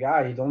type of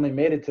guy. He's only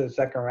made it to the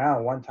second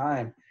round one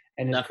time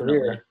in his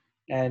career.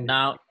 And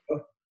now,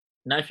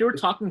 if you were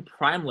talking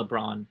prime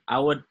LeBron, I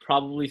would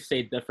probably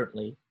say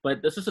differently.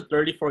 But this is a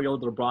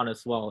 34-year-old LeBron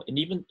as well,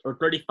 or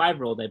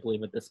 35-year-old, I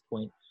believe, at this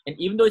point. And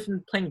even though he's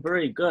been playing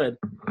very good,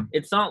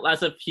 it's not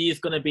as if he's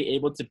going to be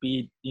able to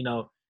be,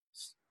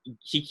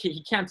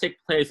 he can't take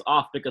plays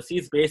off because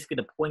he's basically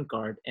the point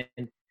guard.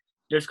 And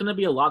there's going to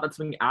be a lot that's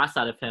being asked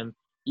out of him,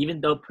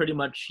 even though pretty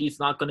much he's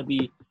not going to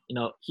be,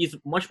 he's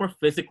much more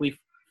physically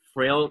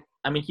frail.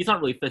 I mean, he's not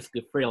really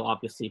physically frail,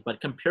 obviously,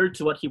 but compared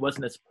to what he was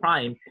in his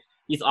prime,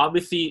 he's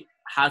obviously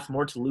has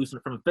more to lose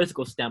from a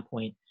physical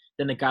standpoint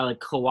than a guy like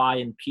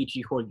Kawhi and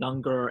PG who are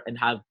younger and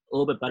have a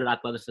little bit better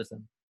athleticism,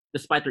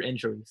 despite their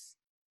injuries.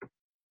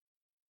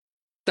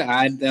 To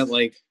add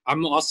that,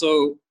 I'm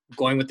also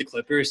going with the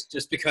Clippers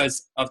just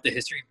because of the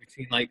history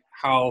between,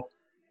 how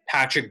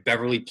Patrick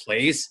Beverley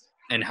plays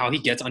and how he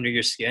gets under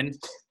your skin.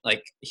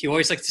 He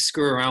always likes to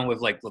screw around with,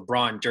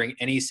 LeBron during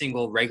any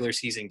single regular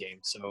season game,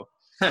 so...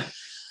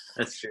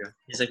 That's true.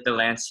 He's like the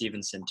Lance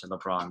Stevenson to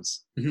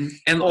LeBron's. Mm-hmm.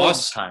 And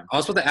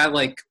also to add,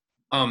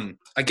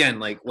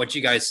 again, what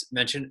you guys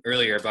mentioned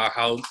earlier about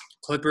how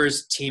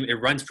Clippers team,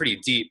 it runs pretty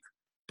deep.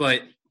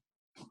 But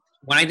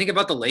when I think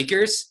about the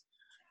Lakers,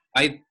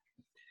 I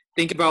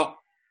think about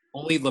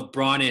only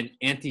LeBron and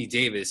Anthony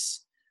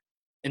Davis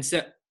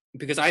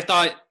because I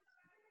thought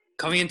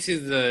coming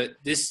into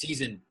this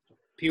season,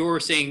 people were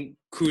saying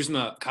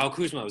Kyle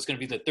Kuzma was going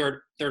to be the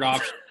third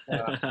option.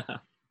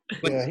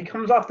 Yeah, he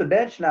comes off the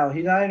bench now.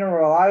 He's not even a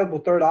reliable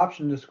third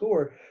option to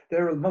score.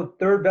 Their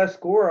third best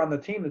scorer on the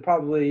team is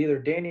probably either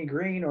Danny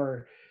Green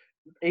or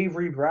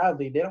Avery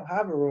Bradley. They don't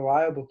have a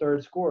reliable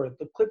third scorer.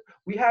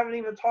 We haven't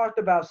even talked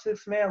about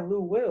six-man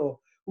Lou Will,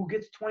 who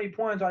gets 20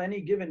 points on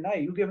any given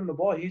night. You give him the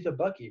ball, he's a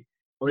bucket.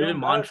 Or even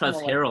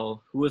Montrezl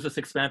Harrell, who was a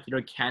six-man of the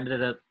year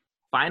candidate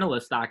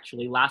finalist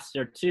actually last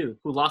year too,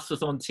 who lost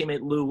his own teammate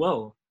Lou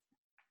Will.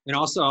 And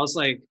also, I was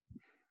like,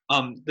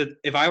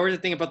 if I were to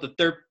think about the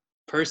third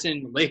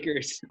person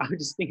Lakers, I would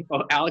just think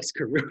about Alex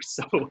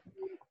Caruso.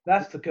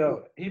 That's the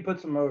goat. He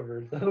puts him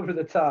over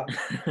the top.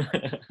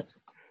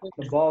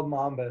 The bald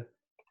Mamba.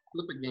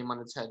 Flip a game on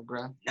its head,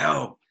 bro.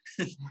 No.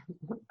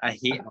 I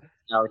hate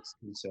Alex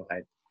Caruso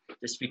hype.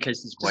 Just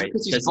because he's white.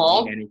 Because he's doesn't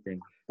bald? mean anything.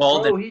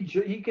 Bald. Oh,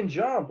 he can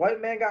jump.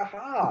 White man got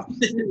hops.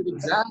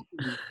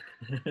 Exactly.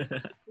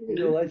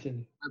 He's a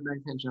legend. That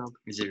man can jump.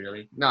 Is it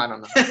really? No, I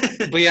don't know.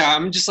 But yeah,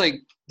 I'm just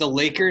the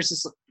Lakers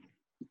is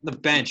the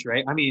bench,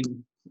 right? I mean,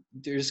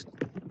 it's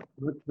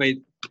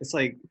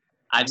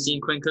I've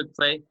seen Quinn Cook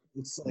play.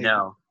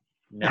 No.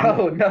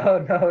 No.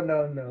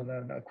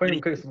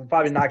 Quinn Cook's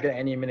probably not getting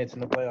any minutes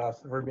in the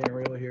playoffs, if we're being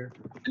real here.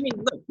 I mean,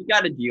 look, he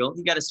got a deal.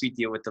 He got a sweet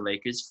deal with the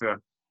Lakers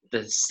for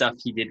the stuff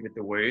he did with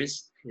the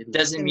Warriors. It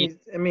doesn't mean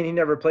he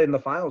never played in the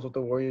finals with the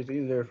Warriors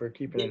either for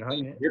keeping it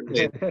 100.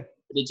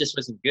 It just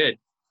wasn't good.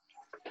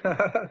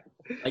 The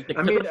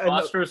Clippers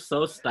roster is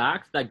so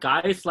stacked that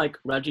guys like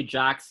Reggie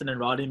Jackson and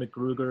Rodney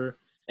McGruger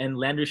and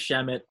Landry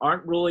Shamet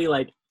aren't really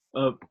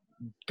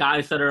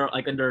guys that are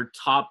in their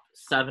top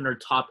 7 or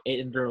top 8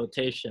 in their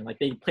rotation.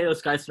 They play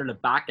those guys that are the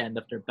back end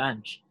of their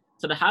bench.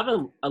 So to have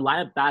a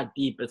lineup that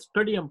deep is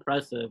pretty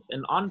impressive.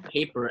 And on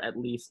paper, at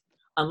least,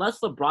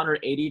 unless LeBron or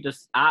AD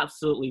just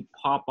absolutely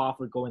pop off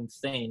or go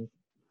insane,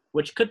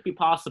 which could be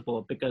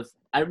possible because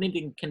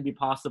everything can be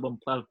possible in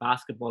playoff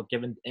basketball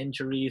given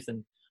injuries.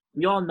 And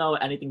we all know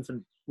anything's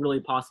really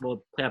possible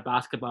to play a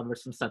basketball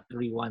versus that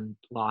 3-1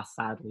 loss,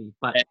 sadly.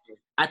 But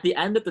at the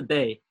end of the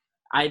day,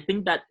 I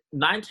think that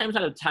 9 times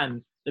out of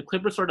 10, the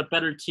Clippers are the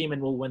better team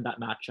and will win that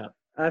matchup.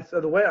 That's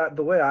the way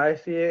I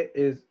see it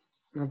is,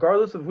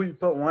 regardless of who you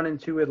put 1 and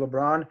 2 with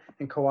LeBron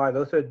and Kawhi,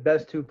 those are the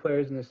best 2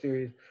 players in the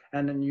series.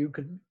 And then you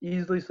could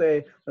easily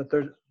say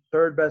the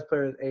third best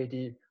player is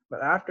AD.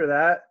 But after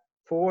that,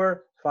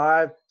 4,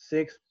 5,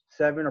 6,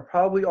 7 are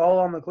probably all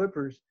on the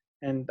Clippers.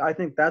 And I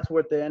think that's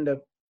what they end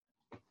up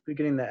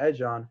getting the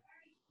edge on.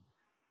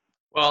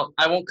 Well,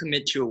 I won't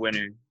commit to a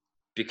winner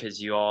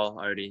because you all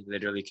already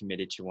literally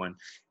committed to one.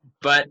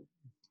 But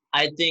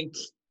I think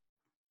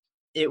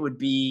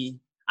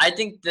I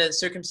think the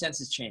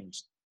circumstances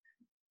changed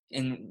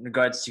in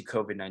regards to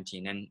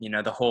COVID-19 and,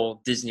 the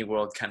whole Disney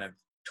World kind of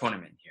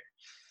tournament here.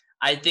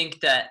 I think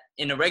that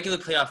in a regular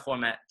playoff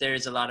format,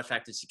 there's a lot of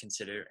factors to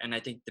consider. And I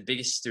think the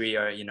biggest 3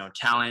 are,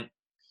 talent,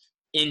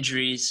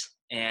 injuries,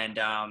 and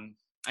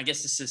I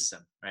guess the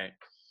system, right?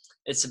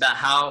 It's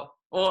about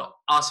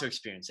also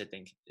experience, I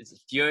think. If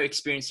you're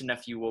experienced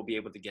enough, you will be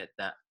able to get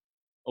that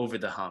over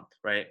the hump,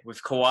 right?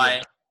 With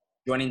Kawhi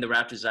joining the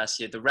Raptors last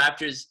year, the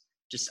Raptors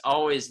just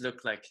always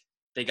look like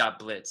they got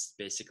blitzed,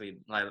 basically,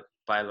 by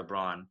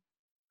LeBron.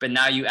 But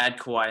now you add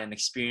Kawhi, an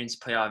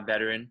experienced playoff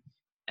veteran,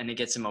 and it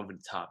gets him over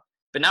the top.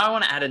 But now I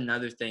want to add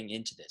another thing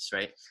into this,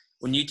 right?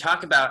 When you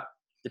talk about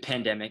the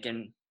pandemic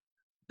and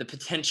the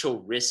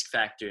potential risk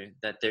factor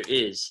that there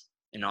is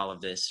in all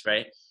of this,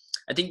 right?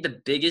 I think the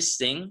biggest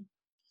thing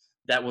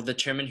that will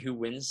determine who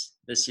wins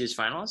this year's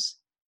finals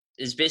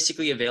is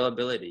basically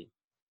availability.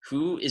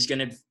 Who is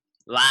going to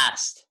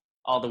last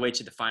all the way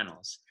to the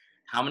finals?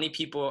 How many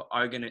people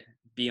are going to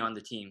be on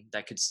the team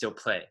that could still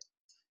play?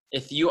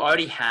 If you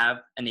already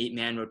have an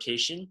 8-man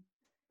rotation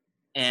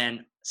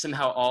and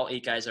somehow all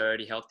 8 guys are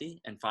already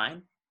healthy and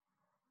fine,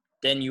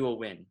 then you will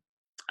win.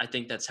 I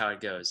think that's how it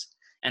goes.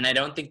 And I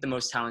don't think the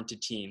most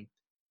talented team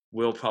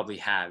will probably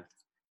have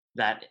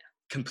that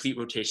complete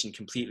rotation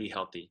completely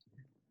healthy.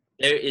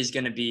 There are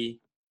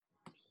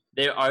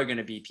going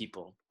to be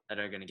people that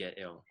are going to get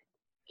ill.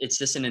 It's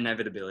just an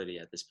inevitability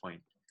at this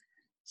point.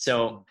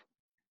 So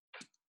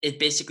it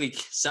basically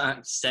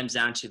stems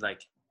down to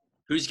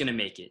who's going to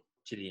make it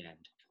to the end.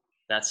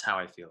 That's how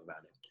I feel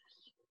about it.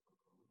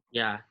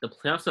 Yeah, the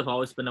playoffs have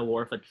always been a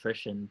war of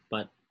attrition,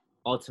 but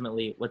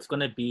ultimately what's going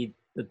to be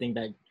the thing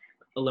that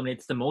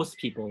eliminates the most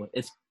people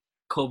is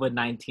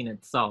COVID-19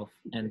 itself.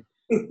 And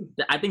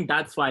I think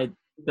that's why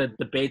the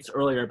debates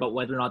earlier about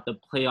whether or not the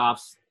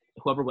playoffs,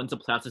 whoever wins the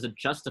playoffs, is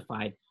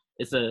justified,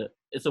 is a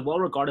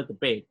well-regarded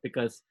debate,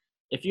 because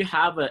if you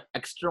have an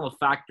external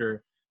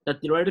factor that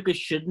theoretically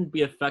shouldn't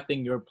be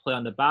affecting your play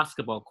on the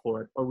basketball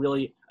court or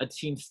really a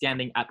team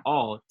standing at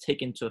all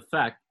take into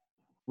effect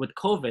with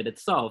COVID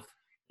itself,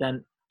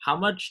 then how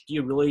much do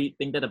you really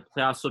think that the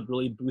playoffs would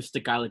really boost a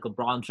guy like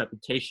LeBron's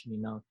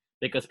reputation,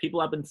 Because people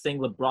have been saying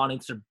LeBron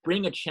needs to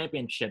bring a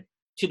championship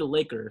to the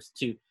Lakers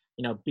to,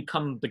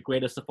 become the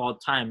greatest of all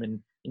time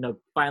and,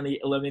 finally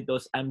eliminate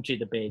those MJ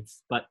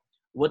debates. But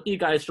what do you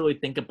guys really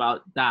think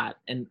about that?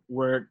 And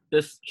where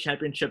this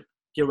championship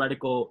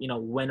theoretical,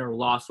 win or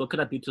loss, what could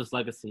that do to his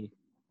legacy?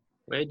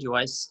 Where do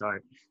I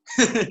start?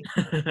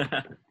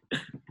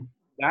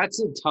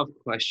 That's a tough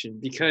question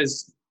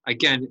because,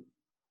 again,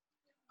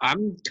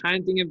 I'm kind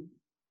of thinking of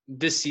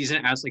this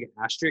season as like an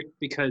asterisk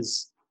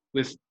because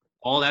with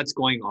all that's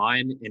going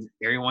on and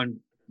everyone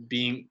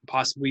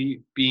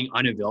possibly being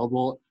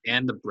unavailable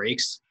and the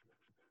breaks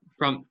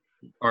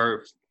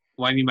or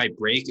what I mean by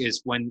break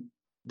is when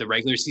the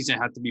regular season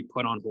had to be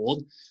put on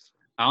hold.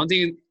 I don't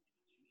think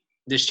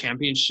this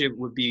championship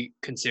would be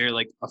considered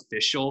like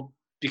official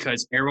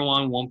because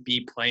everyone won't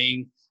be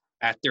playing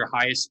at their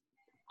highest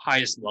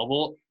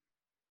level,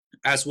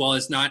 as well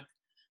as not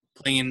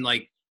playing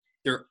like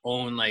their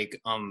own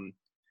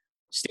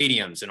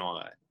stadiums and all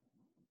that.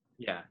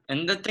 Yeah,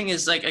 and the thing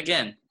is,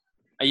 again,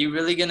 are you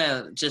really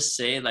gonna just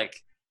say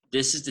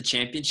this is the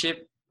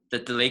championship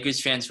that the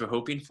Lakers fans were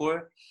hoping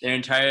for their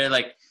entire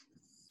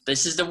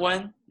this is the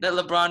one that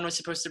LeBron was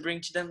supposed to bring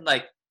to them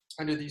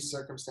under these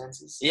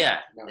circumstances? Yeah,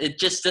 no. It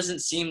just doesn't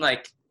seem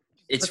like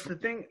it's.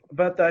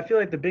 But I feel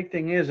like the big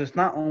thing is it's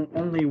not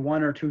only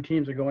 1 or 2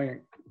 teams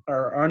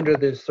are under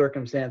these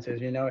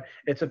circumstances.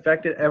 It's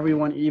affected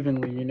everyone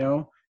evenly.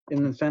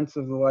 In the sense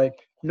of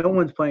no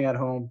one's playing at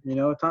home.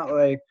 It's not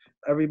like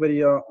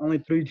everybody only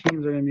 3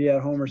 teams are going to be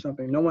at home or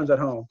something. No one's at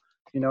home.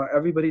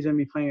 Everybody's going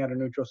to be playing at a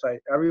neutral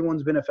site.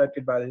 Everyone's been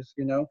affected by this.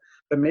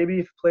 But maybe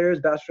if players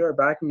that start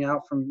backing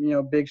out from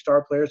big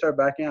star players start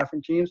backing out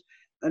from teams,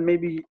 and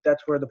maybe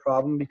that's where the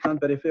problem becomes.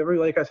 But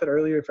like I said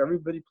earlier, if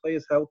everybody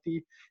plays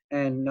healthy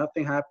and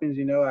nothing happens,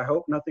 I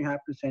hope nothing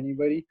happens to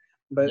anybody.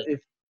 But if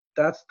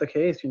that's the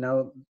case,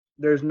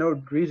 there's no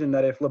reason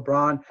that if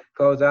LeBron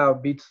goes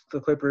out, beats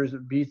the Clippers,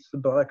 beats the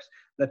Bucks,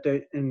 that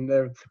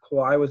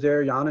Kawhi was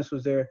there, Giannis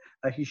was there,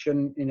 that he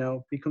shouldn't,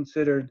 be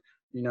considered,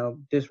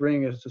 this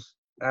ring is just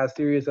as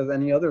serious as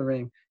any other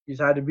ring. You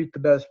just had to beat the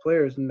best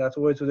players, and that's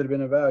always what it's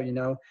been about,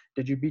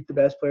 Did you beat the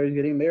best players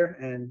getting there?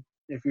 And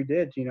if you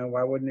did,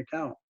 why wouldn't it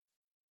count?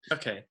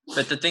 Okay,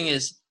 but the thing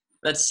is,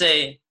 let's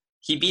say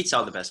he beats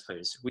all the best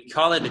players. We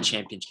call it a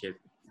championship.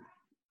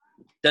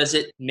 Does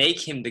it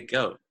make him the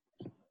GOAT?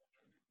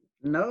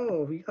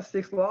 No, he got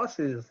 6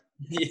 losses.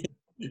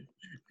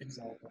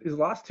 Exactly. He's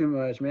lost too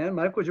much, man.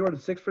 Michael Jordan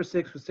 6 for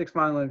 6 with 6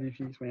 final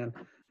MVPs, man.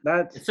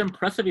 It's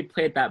impressive he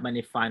played that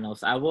many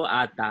finals. I will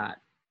add that.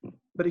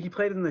 But he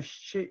played in the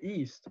shit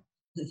East.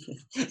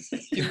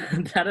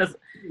 That is,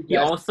 he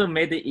also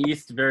made the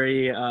East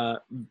very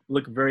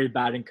look very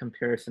bad in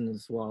comparison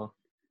as well.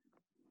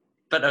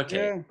 But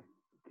okay, Yeah.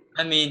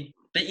 I mean,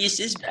 the East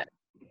is bad.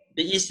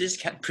 The East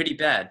is pretty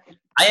bad.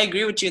 I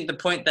agree with you in the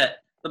point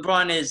that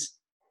LeBron is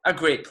a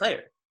great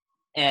player,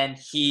 and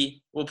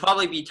he will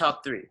probably be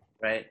top 3,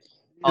 right?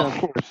 Yeah, of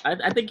course.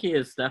 I think he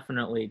is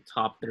definitely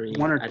top 3.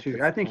 1 or 2.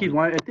 I think he's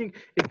one. I think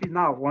if he's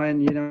not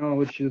one,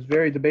 which is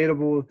very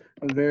debatable,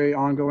 a very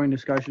ongoing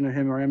discussion of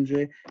him or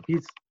MJ.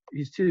 He's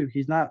 2.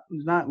 He's not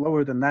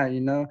lower than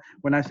that.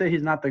 When I say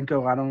he's not the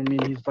GOAT, I don't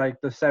mean he's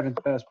like the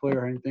 7th best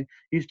player or anything.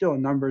 He's still a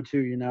number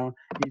 2.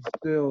 He's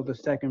still the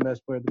 2nd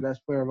best player, the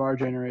best player of our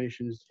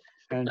generations,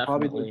 and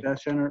Definitely. probably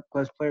the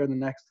best player in the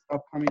next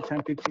upcoming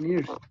 10, 15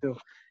 years still.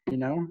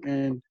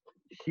 And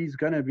he's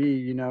gonna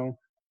be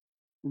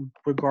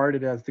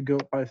regarded as the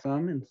GOAT by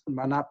some and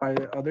not by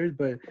others.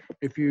 But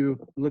if you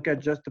look at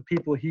just the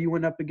people he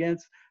went up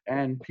against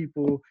and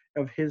people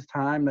of his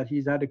time that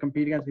he's had to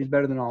compete against, he's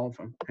better than all of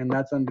them. And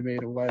that's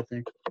undebatable, I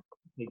think.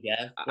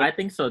 Yeah. I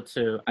think so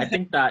too. I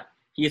think that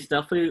he's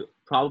definitely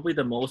probably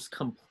the most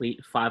complete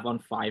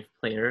 5-on-5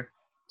 player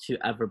to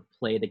ever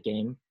play the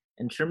game.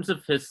 In terms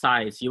of his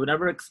size, you would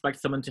never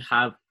expect someone to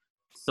have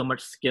so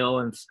much skill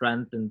and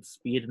strength and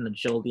speed and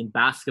agility and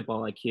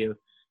basketball IQ.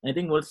 And I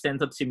think what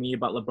stands out to me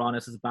about LeBron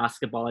is his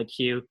basketball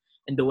IQ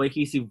and the way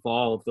he's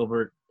evolved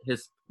over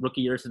his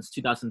rookie year since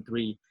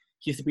 2003.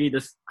 He used to be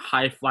this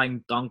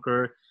high-flying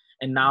dunker,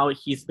 and now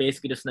he's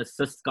basically just an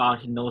assist god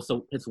who knows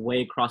his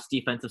way across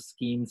defensive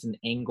schemes and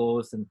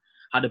angles and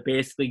how to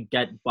basically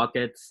get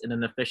buckets in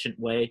an efficient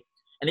way.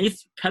 And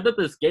he's kept up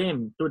his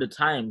game through the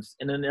times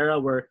in an era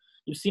where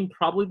you've seen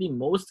probably the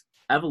most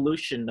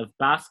evolution of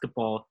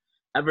basketball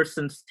ever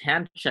since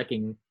hand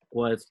checking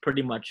was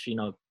pretty much,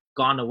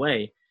 gone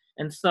away.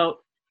 And so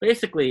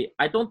basically,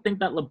 I don't think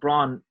that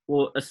LeBron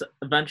will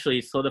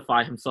eventually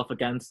solidify himself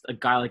against a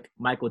guy like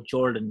Michael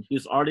Jordan,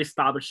 who's already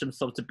established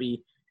himself to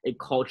be a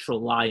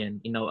cultural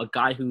lion, a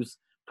guy who's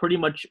pretty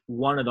much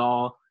won it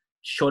all,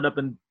 showed up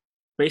in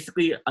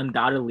basically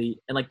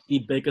undoubtedly in like the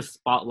biggest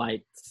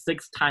spotlight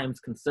 6 times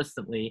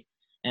consistently.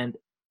 And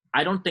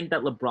I don't think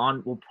that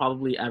LeBron will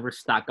probably ever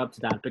stack up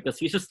to that because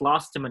he's just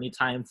lost too many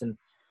times and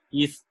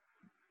he's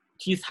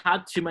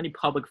had too many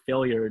public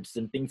failures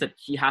and things that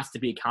he has to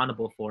be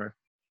accountable for.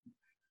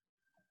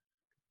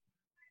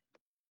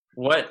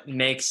 What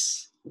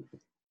makes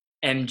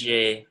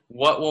MJ,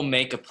 what will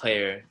make a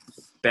player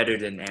better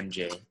than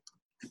MJ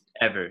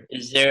ever?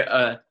 Is there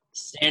a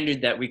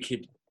standard that we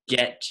could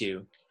get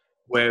to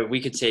where we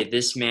could say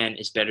this man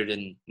is better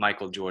than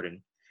Michael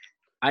Jordan?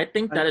 I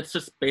think that it's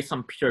just based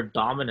on pure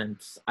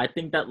dominance. I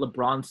think that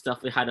LeBron's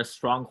definitely had a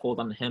strong hold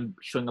on him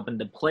showing up in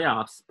the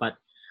playoffs, but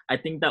I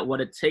think that what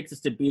it takes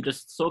is to be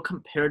just so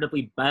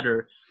comparatively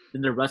better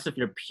than the rest of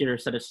your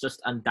peers that it's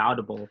just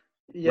undoubtable.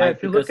 Yeah, right?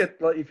 if you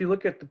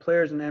look at the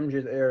players in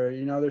MJ's era,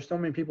 there's so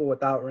many people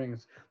without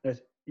rings.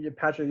 There's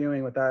Patrick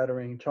Ewing without a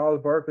ring,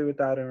 Charles Barkley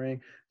without a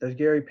ring. There's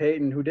Gary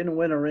Payton who didn't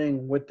win a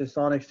ring with the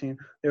Sonics team.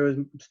 There was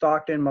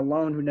Stockton,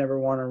 Malone who never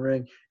won a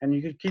ring, and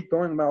you could keep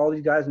going about all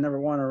these guys who never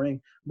won a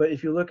ring. But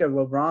if you look at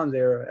LeBron's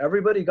era,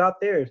 everybody got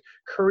theirs.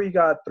 Curry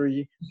got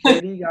 3,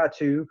 KD got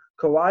 2,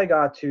 Kawhi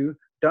got 2,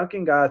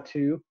 Duncan got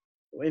 2.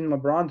 In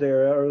LeBron's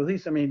era, or at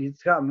least,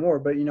 he's got more,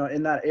 but,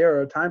 in that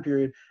era, time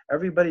period,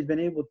 everybody's been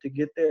able to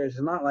get there.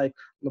 It's not like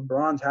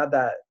LeBron's had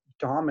that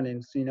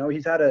dominance,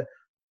 he's had a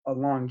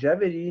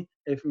longevity.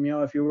 If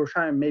you were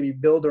trying to maybe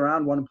build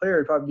around one player,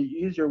 it'd probably be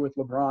easier with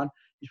LeBron.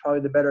 He's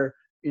probably the better,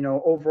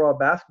 overall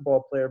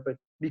basketball player, but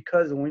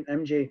because when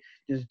MJ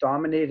just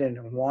dominated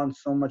and won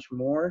so much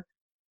more,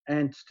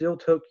 and still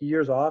took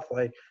years off,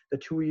 like the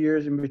 2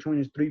 years in between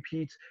his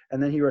three-peats,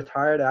 and then he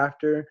retired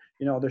after.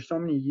 There's so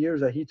many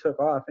years that he took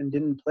off and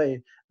didn't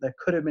play that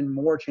could have been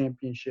more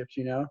championships.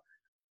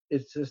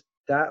 It's just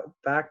that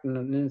fact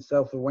in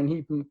itself. So when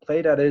he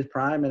played at his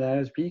prime and at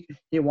his peak,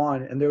 he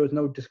won, and there was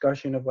no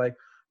discussion of like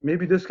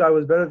maybe this guy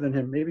was better than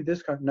him, maybe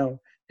this guy. No,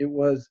 it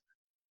was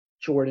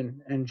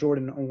Jordan and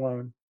Jordan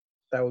alone.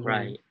 That was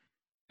right. winning.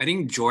 I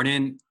think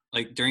Jordan,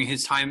 like during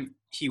his time,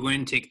 he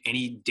wouldn't take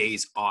any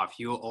days off.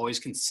 He will always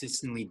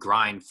consistently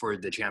grind for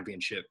the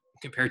championship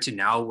compared to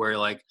now where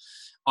like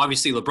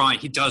obviously LeBron,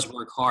 he does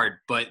work hard,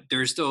 but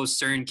there's those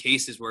certain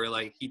cases where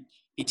like he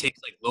takes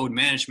like load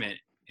management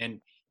and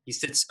he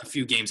sits a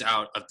few games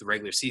out of the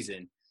regular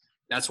season.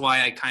 That's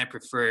why I kind of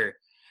prefer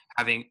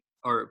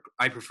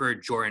I prefer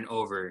Jordan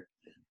over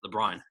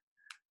LeBron.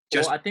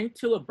 Well, I think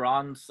to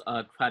LeBron's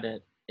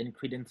credit and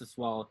credence as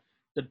well,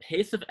 the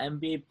pace of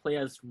NBA play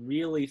has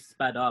really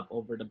sped up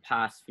over the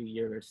past few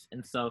years.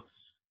 And so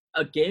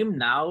a game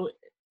now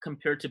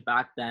compared to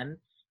back then,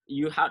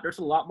 there's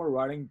a lot more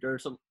running.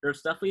 There's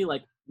definitely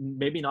like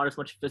maybe not as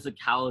much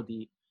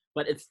physicality,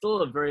 but it's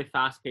still a very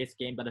fast-paced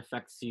game that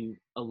affects you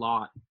a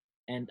lot.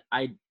 And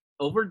I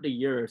over the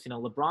years,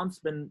 LeBron's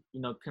been,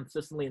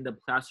 consistently in the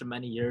playoffs for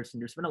many years,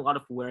 and there's been a lot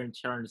of wear and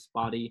tear on his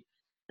body.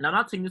 And I'm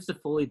not saying this to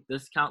fully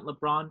discount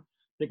LeBron,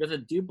 because I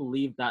do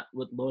believe that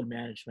with load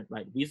management,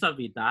 right,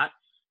 vis-a-vis that,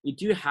 you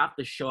do have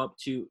to show up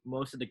to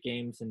most of the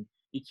games, and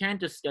you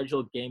can't just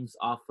schedule games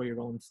off for your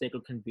own sake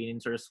of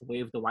convenience or just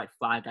wave the white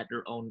flag at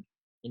your own,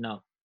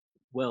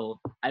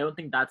 will. I don't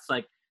think that's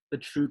like the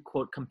true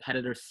quote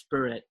competitor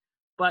spirit,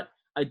 but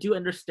I do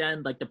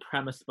understand like the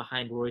premise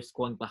behind Royce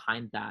going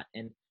behind that.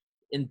 And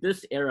in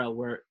this era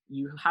where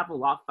you have a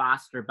lot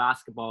faster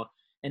basketball,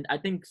 and I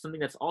think something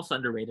that's also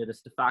underrated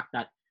is the fact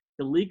that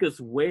the league is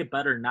way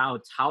better now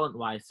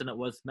talent-wise than it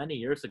was many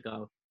years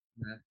ago.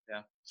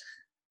 Yeah.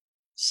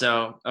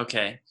 So,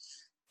 okay.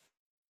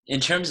 In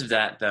terms of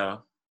that,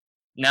 though,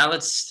 now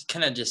let's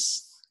kind of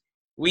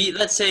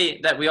let's say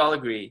that we all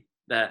agree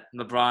that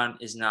LeBron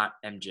is not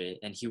MJ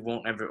and he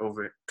won't ever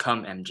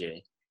overcome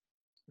MJ.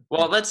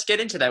 Well, let's get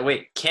into that.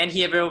 Wait, can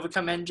he ever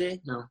overcome MJ?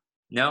 No.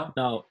 No?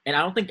 No, and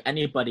I don't think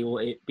anybody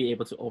will be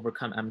able to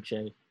overcome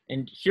MJ.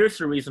 And here's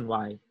the reason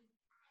why.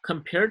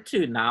 Compared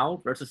to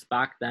now versus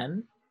back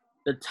then,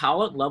 the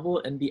talent level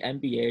in the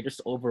NBA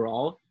just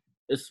overall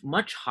is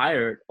much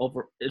higher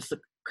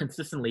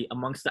consistently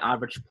amongst the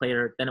average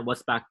player than it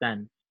was back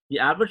then. The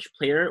average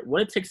player,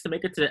 what it takes to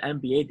make it to the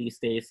NBA these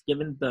days,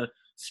 given the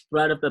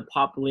spread of the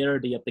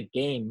popularity of the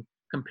game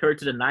compared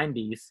to the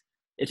 90s,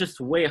 it's just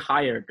way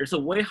higher. There's a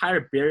way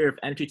higher barrier of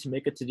entry to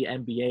make it to the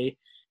NBA,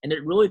 and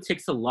it really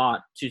takes a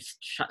lot to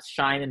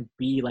shine and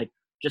be like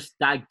just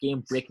that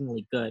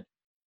game-breakingly good.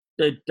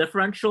 The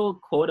differential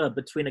quota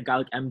between a guy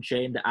like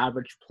MJ and the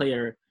average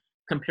player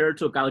compared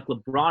to a guy like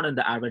LeBron and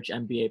the average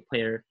NBA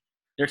player,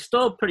 they're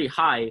still pretty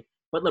high,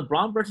 but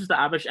LeBron versus the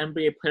average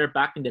NBA player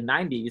back in the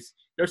 90s,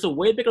 there's a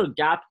way bigger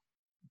gap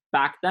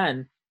back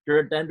then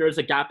than there's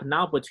a gap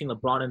now between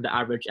LeBron and the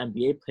average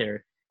NBA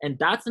player. And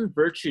that's in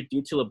virtue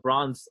due to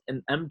LeBron's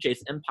and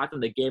MJ's impact on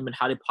the game and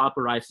how they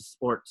popularized the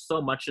sport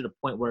so much to the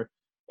point where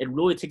it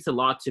really takes a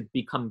lot to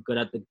become good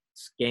at the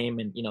game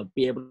and,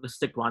 be able to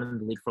stick around in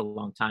the league for a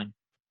long time.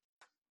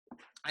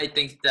 I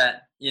think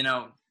that,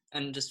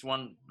 and just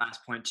one last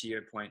point to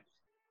your point,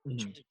 in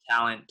terms of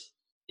talent,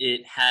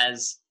 it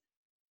has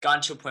gone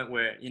to a point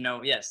where,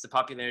 yes, the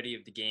popularity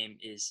of the game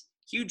is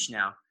huge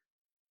now.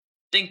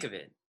 Think of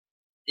it.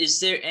 Is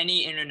there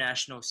any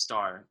international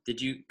star? Could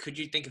you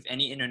think of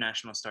any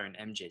international star in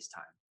MJ's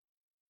time?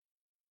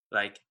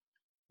 Like,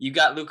 you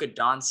got Luka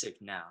Doncic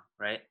now,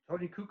 right?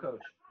 Tony Kukoc.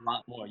 A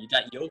lot more. You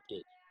got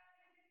Jokic,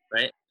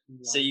 right? Yeah.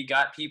 So you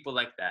got people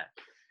like that.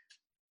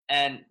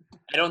 And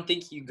I don't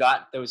think you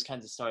got those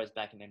kinds of stars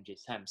back in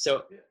MJ's time.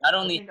 So not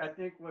only I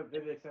think what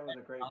Vivek said was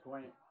a great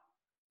point.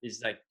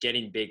 Is like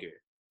getting bigger,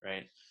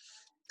 right?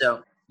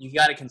 So you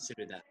got to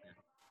consider that, man.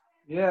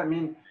 Yeah, I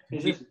mean,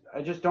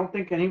 I just don't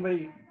think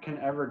anybody can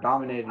ever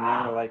dominate an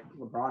era like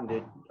LeBron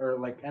did or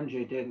like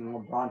MJ did and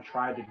LeBron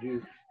tried to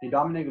do. He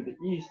dominated the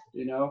East,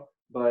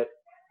 but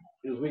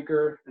he was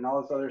weaker and all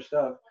this other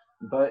stuff.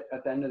 But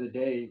at the end of the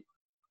day,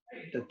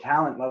 the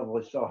talent level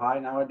is so high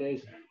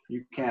nowadays,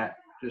 you can't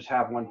just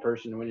have one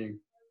person winning.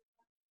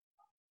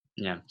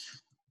 Yeah.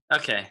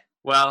 Okay.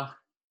 Well,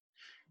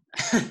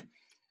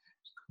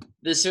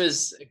 this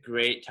was a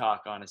great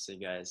talk, honestly,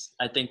 guys.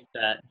 I think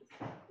that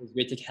it was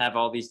great to have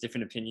all these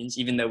different opinions,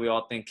 even though we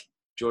all think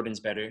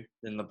Jordan's better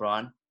than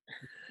LeBron.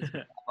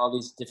 All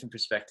these different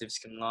perspectives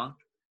come along.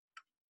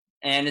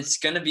 And it's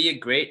going to be a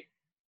great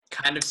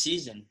kind of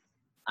season.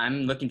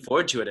 I'm looking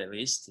forward to it, at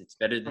least. It's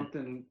better than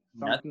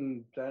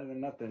something better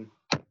than nothing.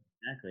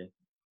 Exactly.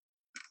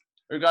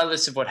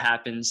 Regardless of what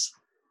happens,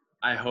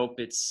 I hope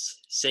it's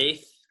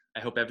safe.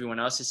 I hope everyone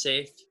else is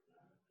safe.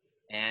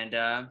 And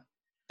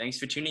thanks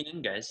for tuning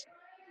in, guys.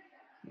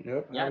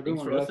 Yep. Yeah,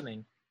 thanks for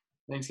listening.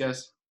 Thanks,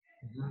 guys.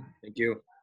 Thank you.